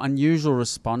or unusual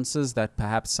responses that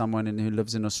perhaps someone who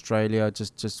lives in Australia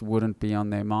just wouldn't be on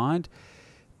their mind.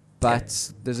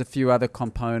 But there's a few other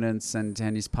components and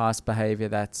his past behavior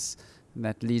that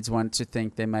leads one to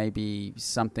think there may be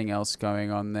something else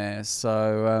going on there.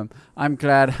 So I'm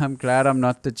glad I'm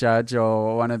not the judge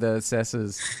or one of the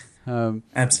assessors.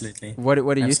 Absolutely.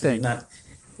 What do you think? No.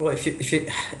 Well, if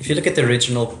you look at the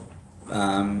original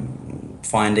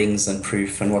findings and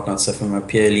proof and whatnot, so from a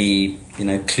purely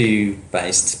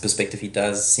clue-based perspective, he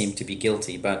does seem to be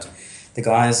guilty, but the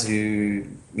guys who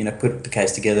put the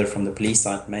case together from the police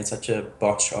side made such a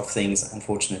botch of things,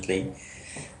 unfortunately.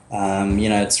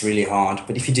 It's really hard.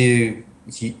 But if you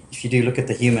do look at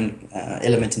the human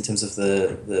element in terms of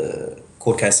the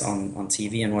court case on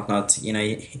TV and whatnot,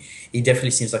 he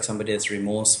definitely seems like somebody that's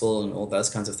remorseful and all those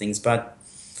kinds of things. But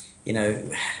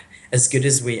as good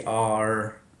as we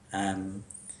are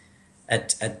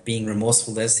at being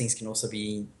remorseful, those things can also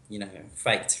be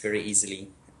faked very easily.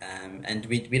 And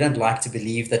we don't like to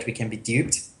believe that we can be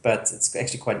duped, but it's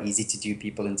actually quite easy to dupe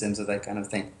people in terms of that kind of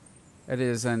thing. It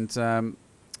is, and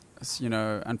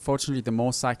unfortunately, the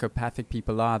more psychopathic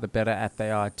people are, the better at they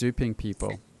are duping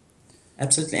people.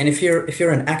 Absolutely, and if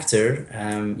you're an actor,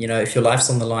 if your life's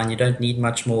on the line, you don't need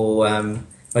much more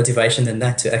motivation than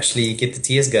that to actually get the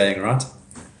tears going, right?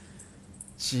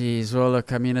 Geez, well,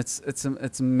 look, I mean,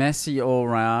 it's messy all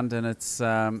round, and it's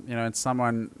it's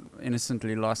someone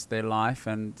innocently lost their life,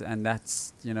 and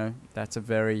that's that's a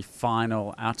very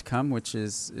final outcome, which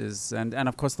is and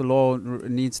of course the law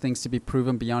needs things to be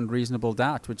proven beyond reasonable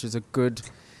doubt, which is a good,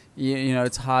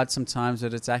 it's hard sometimes,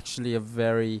 but it's actually a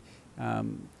very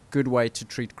good way to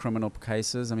treat criminal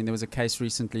cases. I mean, there was a case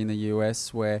recently in the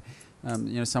U.S. where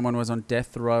someone was on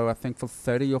death row, I think, for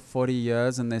 30 or 40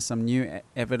 years, and there's some new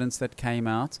evidence that came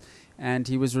out, and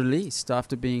he was released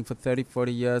after being for 30,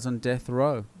 40 years on death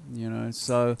row.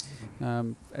 So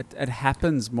it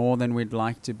happens more than we'd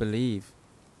like to believe.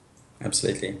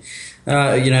 Absolutely.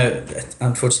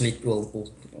 Unfortunately,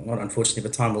 not unfortunately,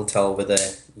 but time will tell whether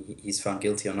he's found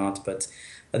guilty or not. But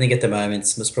I think at the moment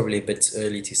it's most probably a bit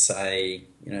early to say,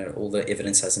 all the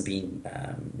evidence hasn't been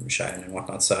shown and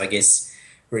whatnot. So I guess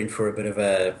we're in for a bit of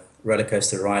a roller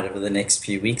coaster ride over the next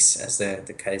few weeks as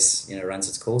the case runs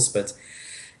its course. But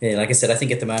yeah, like I said, I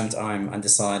think at the moment I'm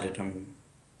undecided. I'm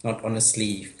not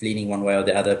honestly leaning one way or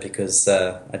the other because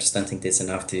I just don't think there's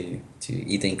enough to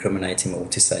either incriminate him or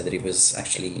to say that he was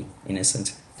actually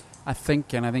innocent. I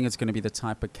think it's going to be the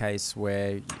type of case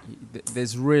where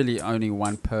there's really only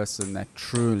one person that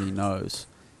truly knows,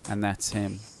 and that's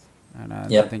him. And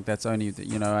I think that's only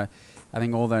I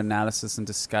think all the analysis and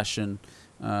discussion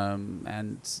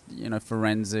and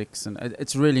forensics, and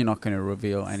it's really not going to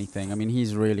reveal anything. I mean,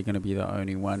 he's really going to be the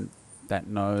only one that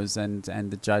knows, and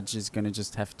the judge is going to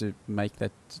just have to make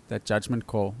that judgment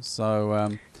call.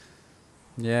 So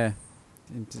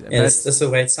that's the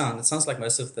way it sounds. It sounds like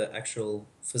most of the actual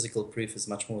physical proof is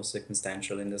much more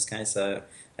circumstantial in this case. So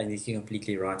I think you're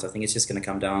completely right. I think it's just going to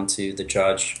come down to the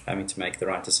judge having to make the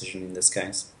right decision in this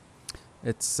case.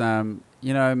 It's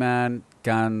man,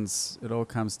 guns. It all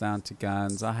comes down to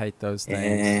guns. I hate those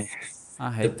things.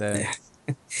 I hate that.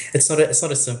 It's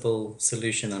not a simple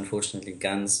solution, unfortunately.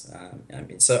 Guns.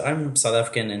 So I'm South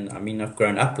African, and I've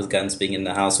grown up with guns being in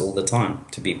the house all the time,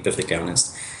 to be perfectly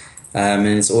honest. And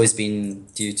it's always been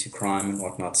due to crime and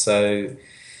whatnot. So,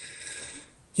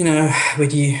 where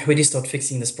do you start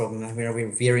fixing this problem? We're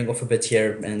veering off a bit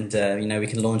here, and we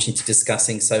can launch into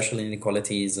discussing social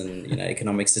inequalities and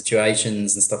economic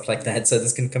situations and stuff like that. So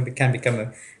this can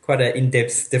become quite an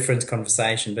in-depth, different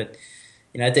conversation. But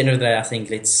at the end of the day, I think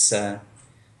it's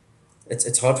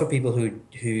hard for people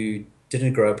who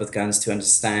didn't grow up with guns to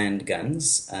understand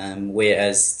guns,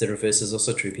 whereas the reverse is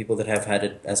also true. People that have had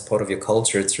it as part of your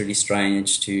culture, it's really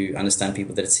strange to understand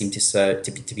people that seem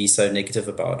to be so negative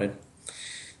about it.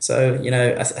 So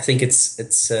I think it's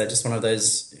just one of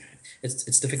those.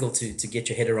 It's difficult to get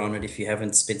your head around it if you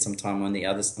haven't spent some time on the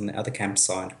other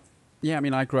campsite. Yeah, I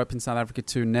mean, I grew up in South Africa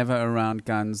too, never around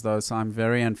guns though, so I'm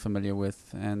very unfamiliar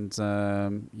with. And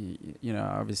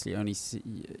obviously, only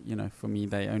for me,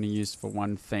 they only used for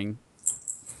one thing,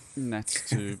 and that's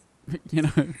to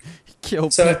kill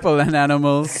people and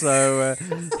animals. So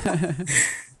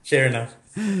fair enough.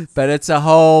 But it's a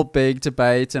whole big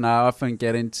debate, and I often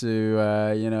get into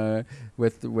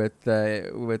with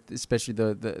especially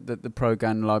the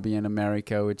pro-gun lobby in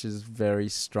America, which is very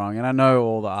strong. And I know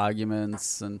all the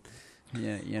arguments, and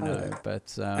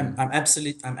but I'm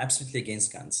absolutely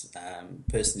against guns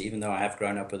personally, even though I have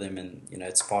grown up with them, and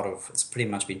it's pretty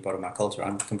much been part of my culture.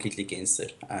 I'm completely against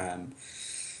it.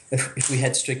 If we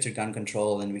had stricter gun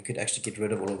control and we could actually get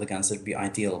rid of all of the guns, that would be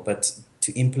ideal. But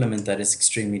to implement that is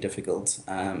extremely difficult.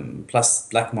 Plus,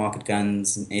 black market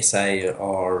guns in SA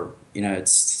are,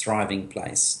 it's a thriving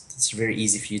place. It's very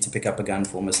easy for you to pick up a gun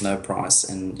for almost no price,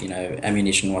 and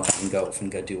ammunition, and go off and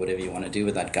go do whatever you want to do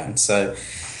with that gun. So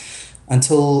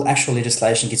until actual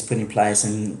legislation gets put in place,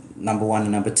 and number one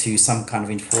and number two, some kind of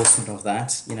enforcement of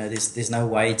that, there's no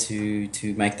way to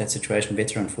make that situation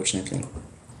better, unfortunately.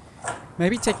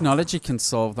 Maybe technology can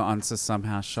solve the answer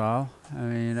somehow, Charles. I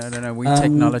mean, I don't know. We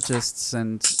technologists,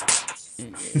 and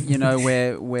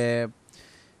where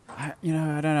I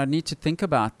don't know. I need to think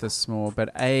about this more.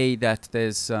 But that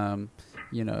there's gun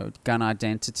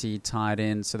identity tied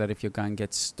in, so that if your gun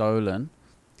gets stolen,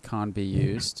 it can't be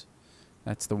used.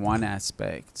 That's the one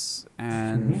aspect,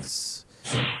 and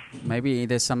maybe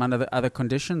there's some other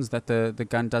conditions that the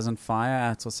gun doesn't fire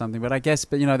at or something. But I guess,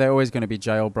 they're always going to be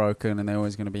jailbroken, and they're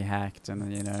always going to be hacked, and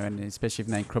and especially if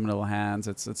they're in criminal hands,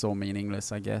 it's all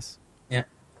meaningless, I guess. Yeah,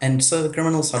 and so the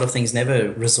criminal side of things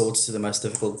never resorts to the most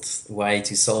difficult way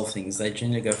to solve things. They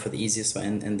generally go for the easiest way,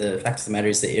 and the fact of the matter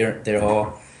is that there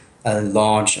are a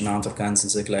large amount of guns in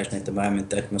circulation at the moment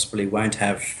that most probably won't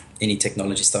have any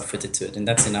technology stuff fitted to it, and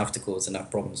that's enough to cause enough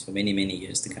problems for many, many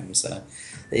years to come. So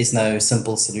there is no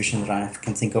simple solution that I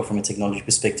can think of from a technology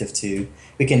perspective.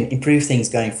 We can improve things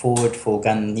going forward for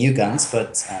new guns,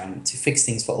 but to fix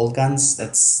things for old guns,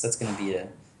 that's going to be a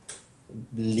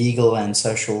legal and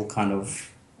social kind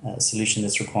of solution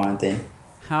that's required there.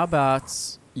 How about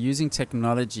using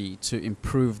technology to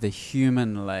improve the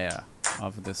human layer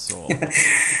of this all?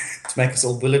 To make us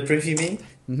all bulletproof, you mean?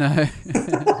 No.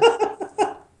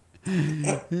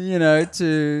 You know,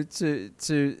 to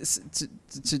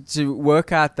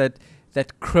work out that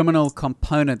criminal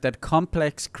component, that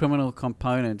complex criminal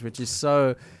component, which is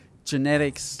so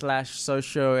genetic /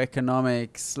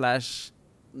 socioeconomic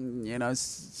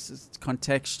 /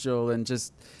 contextual, and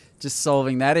just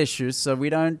solving that issue so we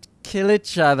don't kill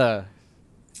each other.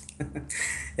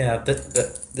 Yeah,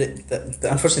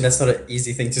 unfortunately, that's not an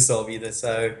easy thing to solve either.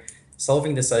 So,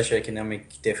 solving the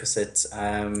socioeconomic deficit,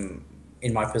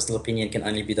 in my personal opinion, can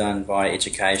only be done by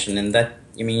education. And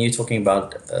you're talking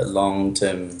about a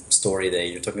long-term story there.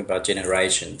 You're talking about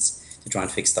generations to try and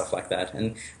fix stuff like that.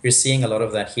 And we're seeing a lot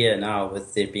of that here now,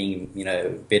 with there being,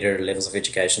 better levels of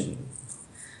education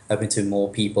open to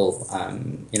more people.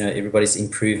 Everybody's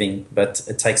improving, but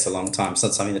it takes a long time. It's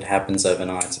not something that happens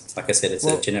overnight. Like I said, it's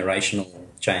a generational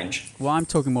change. Well, I'm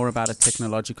talking more about a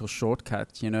technological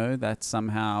shortcut, that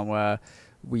somehow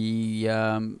we,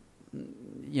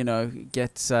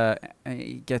 get some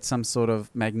sort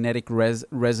of magnetic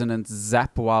resonance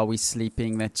zap while we're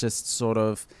sleeping that just sort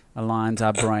of aligns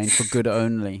our brain for good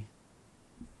only.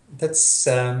 That's,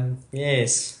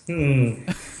 yes.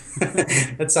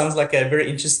 That sounds like a very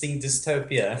interesting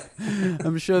dystopia.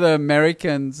 I'm sure the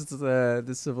Americans,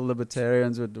 the civil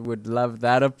libertarians would love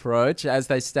that approach. As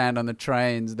they stand on the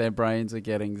trains, their brains are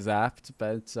getting zapped.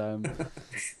 But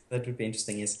that would be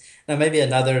interesting, yes. Now, maybe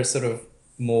another sort of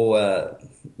more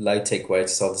low-tech way to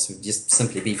solve this would just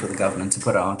simply be for the government to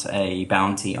put out a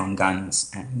bounty on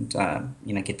guns and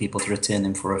get people to return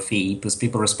them for a fee, because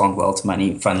people respond well to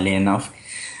money, funnily enough.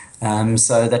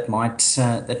 So that might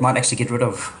actually get rid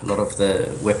of a lot of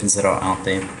the weapons that are out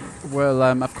there. Well,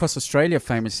 of course, Australia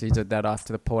famously did that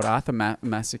after the Port Arthur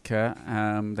massacre.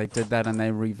 They did that, and they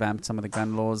revamped some of the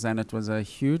gun laws, and it was a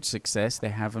huge success.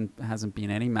 There hasn't been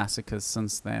any massacres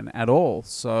since then at all.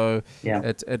 So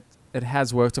yeah. It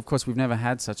has worked. Of course, we've never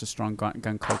had such a strong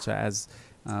gun culture as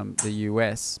the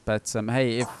US. But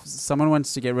hey, if someone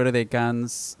wants to get rid of their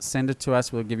guns, send it to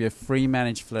us. We'll give you a free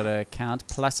Managed Flitter account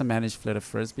plus a Managed Flitter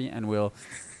Frisbee, and we'll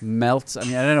melt. I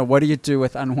don't know. What do you do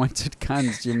with unwanted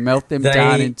guns? Do you melt them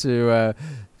down into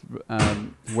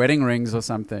wedding rings or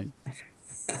something?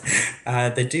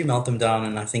 They do melt them down,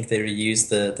 and I think they reuse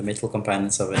the metal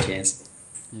components of it, yes.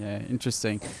 Yeah,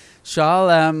 interesting.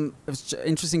 Charles, it was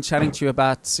interesting chatting to you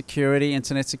about security,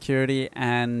 internet security,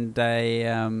 and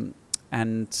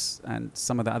and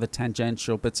some of the other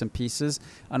tangential bits and pieces.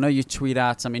 I know you tweet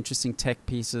out some interesting tech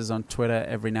pieces on Twitter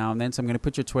every now and then, so I'm going to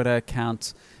put your Twitter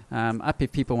account up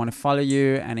if people want to follow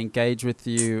you and engage with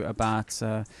you about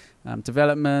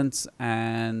development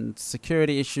and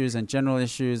security issues and general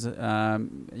issues. I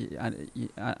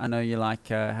know you like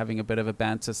having a bit of a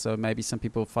banter, so maybe some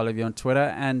people follow you on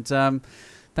Twitter. And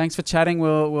thanks for chatting.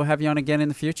 We'll have you on again in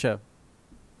the future.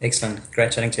 Excellent.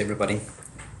 Great chatting to everybody.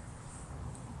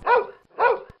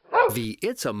 The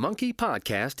It's a Monkey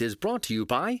podcast is brought to you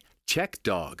by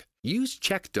CheckDog. Use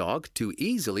CheckDog to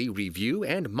easily review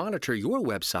and monitor your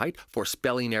website for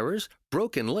spelling errors,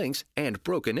 broken links, and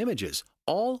broken images,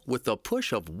 all with the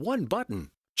push of one button.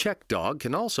 CheckDog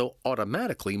can also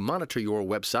automatically monitor your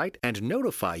website and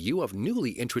notify you of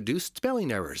newly introduced spelling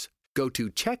errors. Go to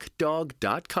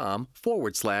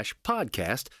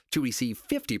checkdog.com/podcast to receive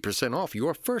 50% off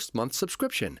your first month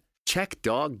subscription.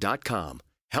 CheckDog.com,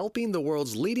 helping the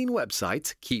world's leading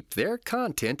websites keep their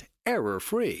content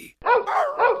error-free.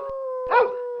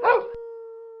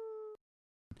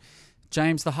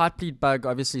 James, the Heartbleed bug,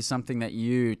 obviously something that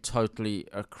you totally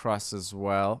across as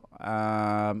well.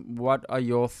 What are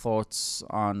your thoughts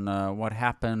on what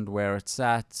happened, where it's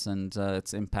at, and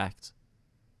its impact?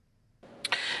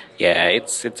 Yeah,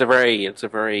 it's a very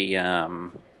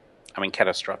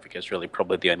catastrophic is really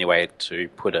probably the only way to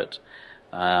put it.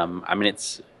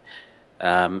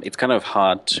 It's kind of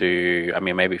hard to,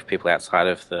 maybe for people outside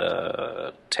of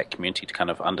the tech community to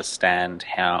kind of understand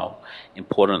how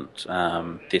important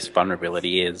this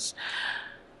vulnerability is.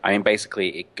 I mean, basically,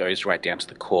 it goes right down to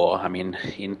the core. I mean,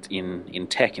 in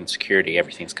tech and security,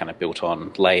 everything's kind of built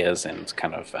on layers, and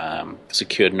kind of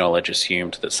secured knowledge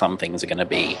assumed that some things are going to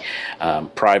be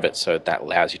private, so that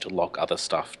allows you to lock other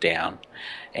stuff down.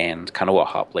 And kind of what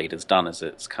Heartbleed has done is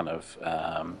it's kind of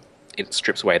it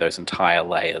strips away those entire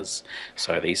layers.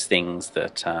 So these things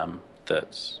that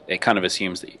it kind of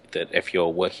assumes that if you're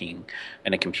working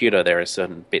in a computer, there are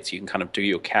certain bits you can kind of do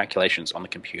your calculations on the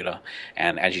computer,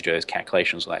 and as you do those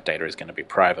calculations, that data is going to be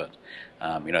private.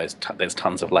 There's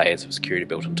tons of layers of security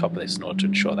built on top of this in order to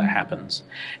ensure that happens.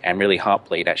 And really,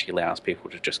 Heartbleed actually allows people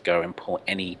to just go and pull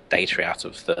any data out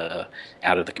of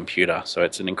the computer. So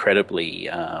it's an incredibly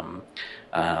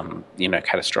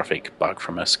catastrophic bug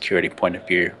from a security point of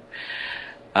view.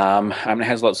 It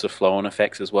has lots of flow-on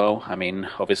effects as well. I mean,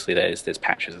 obviously there's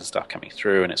patches and stuff coming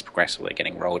through, and it's progressively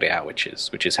getting rolled out, which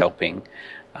is helping.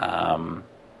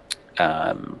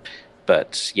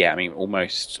 But yeah, I mean,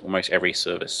 almost every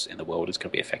service in the world is going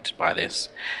to be affected by this.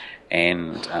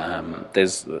 And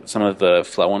there's some of the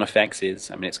flow-on effects it's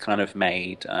kind of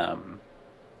made.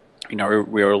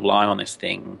 We rely on this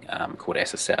thing called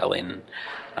SSL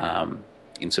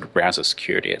in sort of browser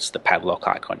security. It's the padlock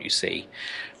icon you see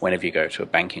whenever you go to a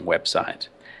banking website.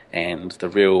 And the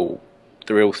real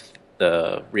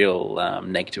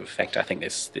negative effect I think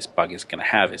this bug is going to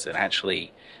have is it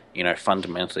actually,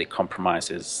 fundamentally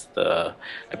compromises the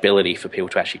ability for people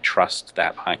to actually trust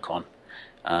that icon,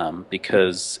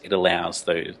 because it allows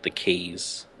the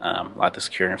keys, like the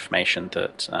secure information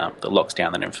that locks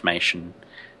down that information,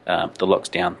 that locks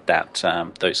down that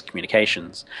those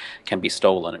communications can be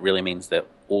stolen. It really means that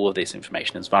all of this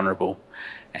information is vulnerable,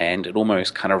 and it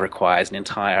almost kind of requires an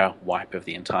entire wipe of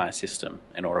the entire system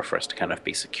in order for us to kind of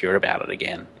be secure about it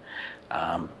again.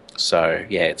 So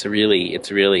yeah, it's a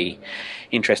really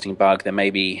interesting bug. There may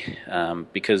be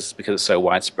because it's so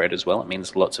widespread as well. It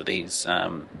means lots of these.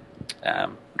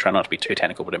 Try not to be too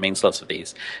technical, but it means lots of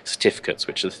these certificates,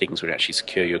 which are the things which actually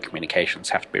secure your communications,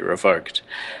 have to be revoked.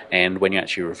 And when you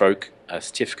actually revoke a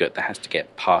certificate, that has to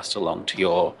get passed along to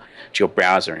your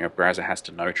browser, and your browser has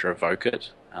to know to revoke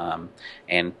it.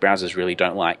 And browsers really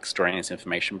don't like storing this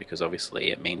information, because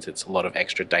obviously it means it's a lot of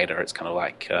extra data. It's kind of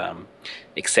like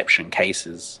exception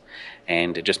cases,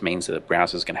 and it just means that the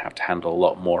browser is going to have to handle a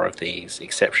lot more of these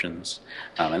exceptions,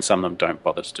 and some of them don't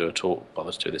bother to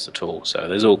do this at all. So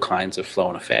there's all kinds of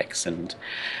flow-on effects, and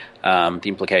the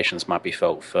implications might be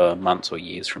felt for months or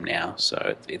years from now.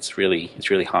 So it's really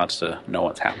hard to know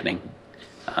what's happening.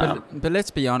 But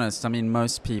let's be honest. I mean,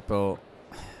 most people.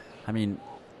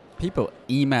 People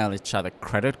email each other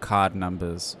credit card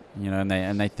numbers, and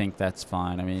they think that's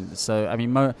fine. I mean, the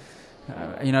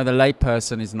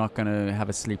layperson is not going to have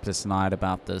a sleepless night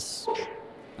about this.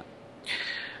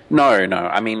 No.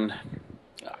 I mean,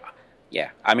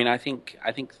 yeah. I mean, I think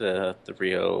the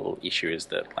real issue is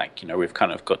that, we've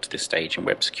kind of got to this stage in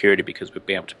web security because we've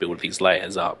been able to build these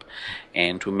layers up,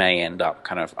 and we may end up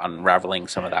kind of unraveling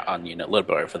some of that onion a little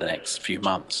bit over the next few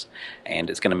months. And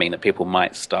it's going to mean that people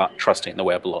might start trusting the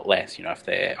web a lot less, if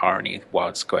there are any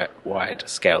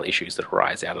wide-scale issues that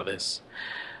arise out of this.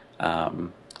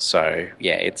 So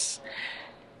yeah, it's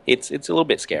a little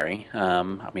bit scary.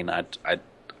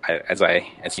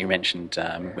 As you mentioned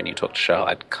when you talked to Charles,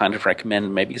 I'd kind of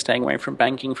recommend maybe staying away from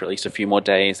banking for at least a few more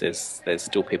days. There's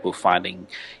still people finding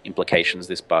implications of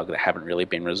this bug that haven't really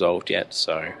been resolved yet.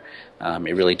 So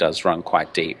it really does run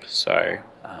quite deep. So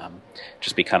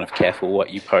just be kind of careful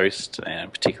what you post,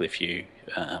 and particularly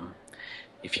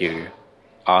if you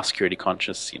are security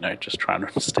conscious, just try and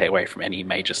stay away from any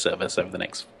major service over the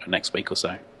next week or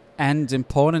so. And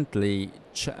importantly,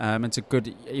 it's a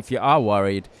good, if you are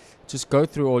worried, just go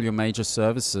through all your major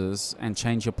services and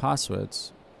change your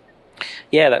passwords.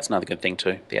 Yeah, that's another good thing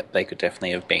too. Yeah, they could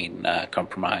definitely have been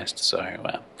compromised.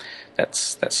 So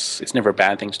it's never a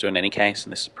bad thing to do in any case,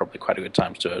 and this is probably quite a good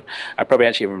time to do it. I probably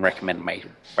actually even recommend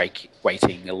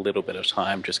waiting a little bit of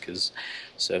time, just because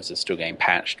services are still getting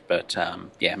patched. But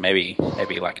maybe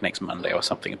like next Monday or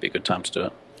something would be a good time to do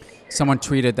it. Someone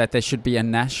tweeted that there should be a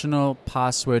national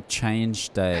password change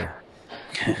day.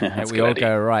 We all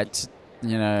go, right,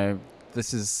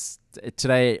 this is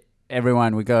today.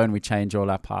 Everyone, we go and we change all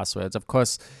our passwords. Of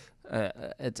course,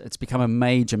 it's become a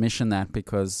major mission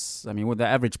because, the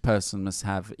average person must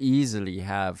easily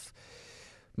have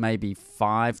maybe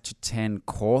 5 to 10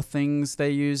 core things they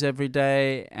use every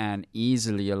day, and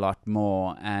easily a lot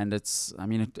more. And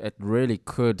it really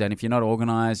could. And if you're not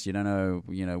organized, you don't know,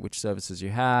 which services you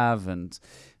have. And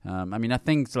I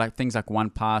think things like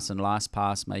OnePass and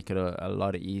LastPass make it a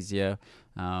lot easier.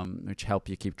 which help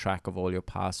you keep track of all your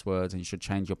passwords, and you should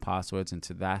change your passwords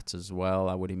into that as well,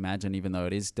 I would imagine, even though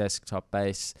it is desktop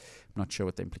based. I'm not sure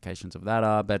what the implications of that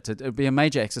are, but it would be a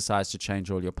major exercise to change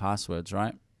all your passwords,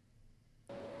 right?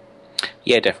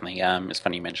 Yeah, definitely. It's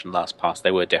funny you mentioned LastPass.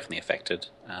 They were definitely affected,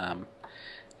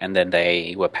 and then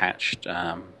they were patched.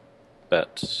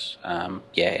 But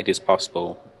it is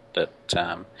possible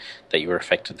that you were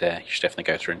affected there. You should definitely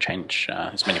go through and change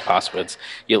as many passwords.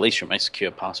 At least your most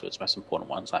secure passwords, most important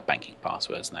ones like banking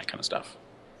passwords and that kind of stuff.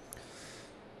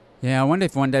 Yeah, I wonder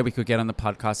if one day we could get on the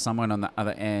podcast someone on the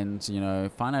other end,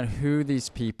 find out who these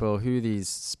people, who these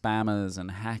spammers and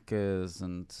hackers,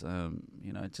 and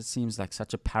it just seems like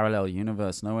such a parallel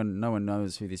universe. No one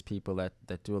knows who these people that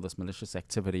do all this malicious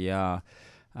activity are.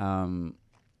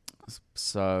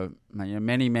 So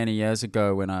many years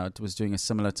ago, when I was doing a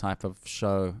similar type of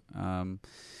show,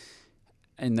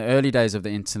 in the early days of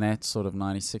the internet, sort of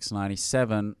 96,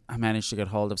 97, I managed to get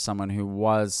hold of someone who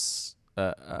was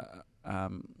a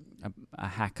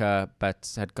hacker,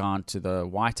 but had gone to the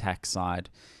white hat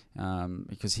side,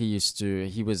 because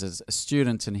he was a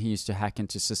student, and he used to hack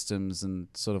into systems and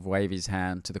sort of wave his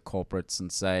hand to the corporates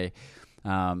and say,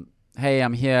 hey,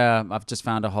 I'm here, I've just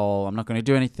found a hole, I'm not going to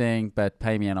do anything, but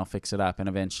pay me and I'll fix it up. And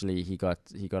eventually he got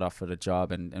offered a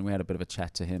job, and we had a bit of a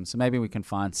chat to him. So maybe we can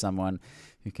find someone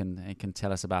who can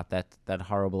tell us about that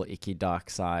horrible, icky, dark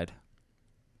side.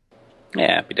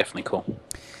 Yeah, it'd be definitely cool.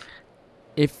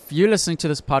 If you're listening to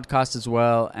this podcast as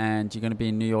well and you're going to be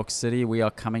in New York City, we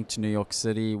are coming to New York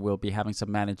City. We'll be having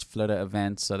some Managed Flitter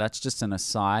events. So that's just an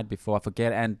aside before I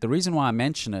forget. And the reason why I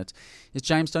mention it is,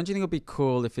 James, don't you think it would be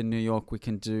cool if in New York we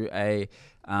can do a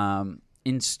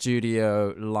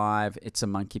in-studio live It's a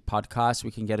Monkey podcast?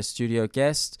 We can get a studio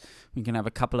guest. We can have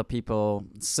a couple of people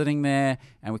sitting there,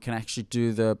 and we can actually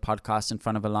do the podcast in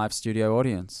front of a live studio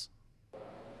audience.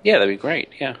 Yeah, that'd be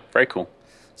great. Yeah, very cool.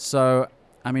 So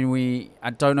I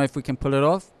don't know if we can pull it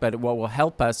off, but what will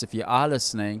help us, if you are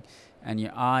listening and you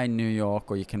are in New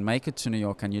York, or you can make it to New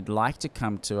York and you'd like to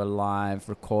come to a live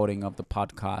recording of the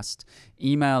podcast,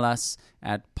 email us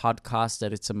at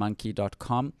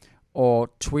podcast@itsamonkey.com, or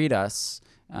tweet us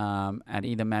at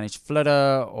either Managed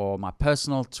Flitter or my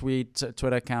personal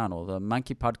Twitter account, or the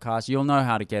Monkey Podcast. You'll know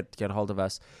how to get hold of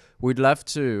us. We'd love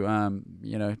to,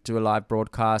 do a live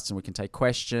broadcast, and we can take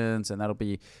questions, and that'll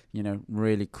be,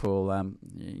 really cool.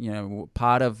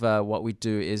 Part of what we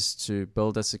do is to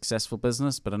build a successful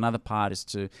business, but another part is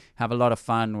to have a lot of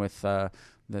fun with the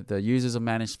users of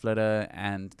Managed Flitter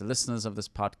and the listeners of this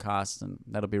podcast, and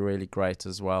that'll be really great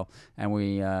as well. And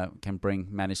we can bring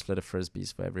Managed Flitter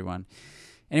Frisbees for everyone.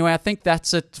 Anyway, I think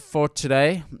that's it for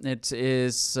today. It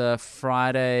is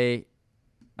Friday,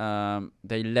 the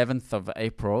 11th of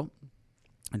April.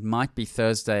 It might be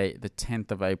Thursday, the 10th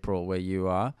of April, where you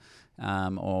are,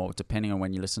 or depending on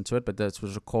when you listen to it. But this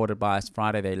was recorded by us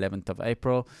Friday, the 11th of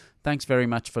April. Thanks very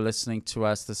much for listening to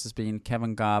us. This has been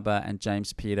Kevin Garber and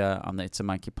James Peter on the It's a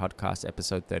Monkey podcast,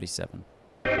 episode 37.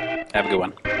 Have a good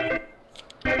one.